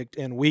perfect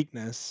in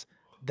weakness.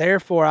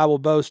 Therefore, I will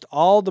boast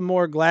all the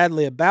more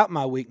gladly about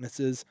my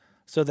weaknesses,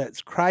 so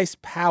that Christ's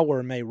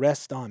power may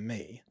rest on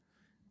me.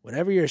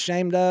 Whatever you're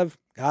ashamed of,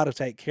 God will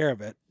take care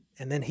of it.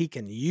 And then he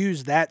can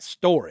use that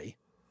story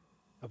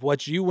of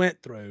what you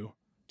went through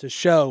to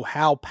show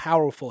how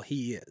powerful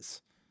he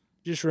is.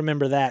 Just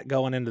remember that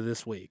going into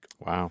this week.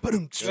 Wow.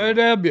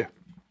 JW.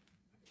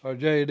 Or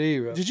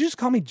JD, right? Did you just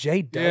call me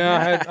JW?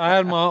 Yeah, I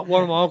had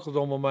one of my uncles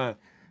on my mind.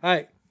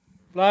 Hey,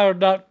 Flower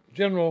Doc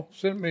General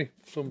sent me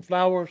some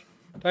flowers.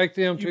 Take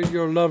them to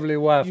your lovely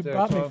wife. You there,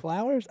 brought me son.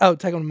 flowers? Oh,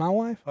 take them to my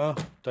wife?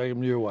 Take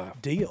them to your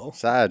wife. Deal.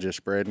 Si just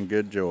spreading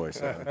good joy.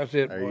 So That's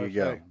it. there boy. you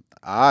go.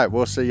 All right,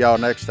 we'll see y'all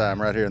next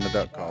time right here in the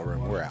Duck Call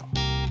Room. We're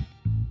out.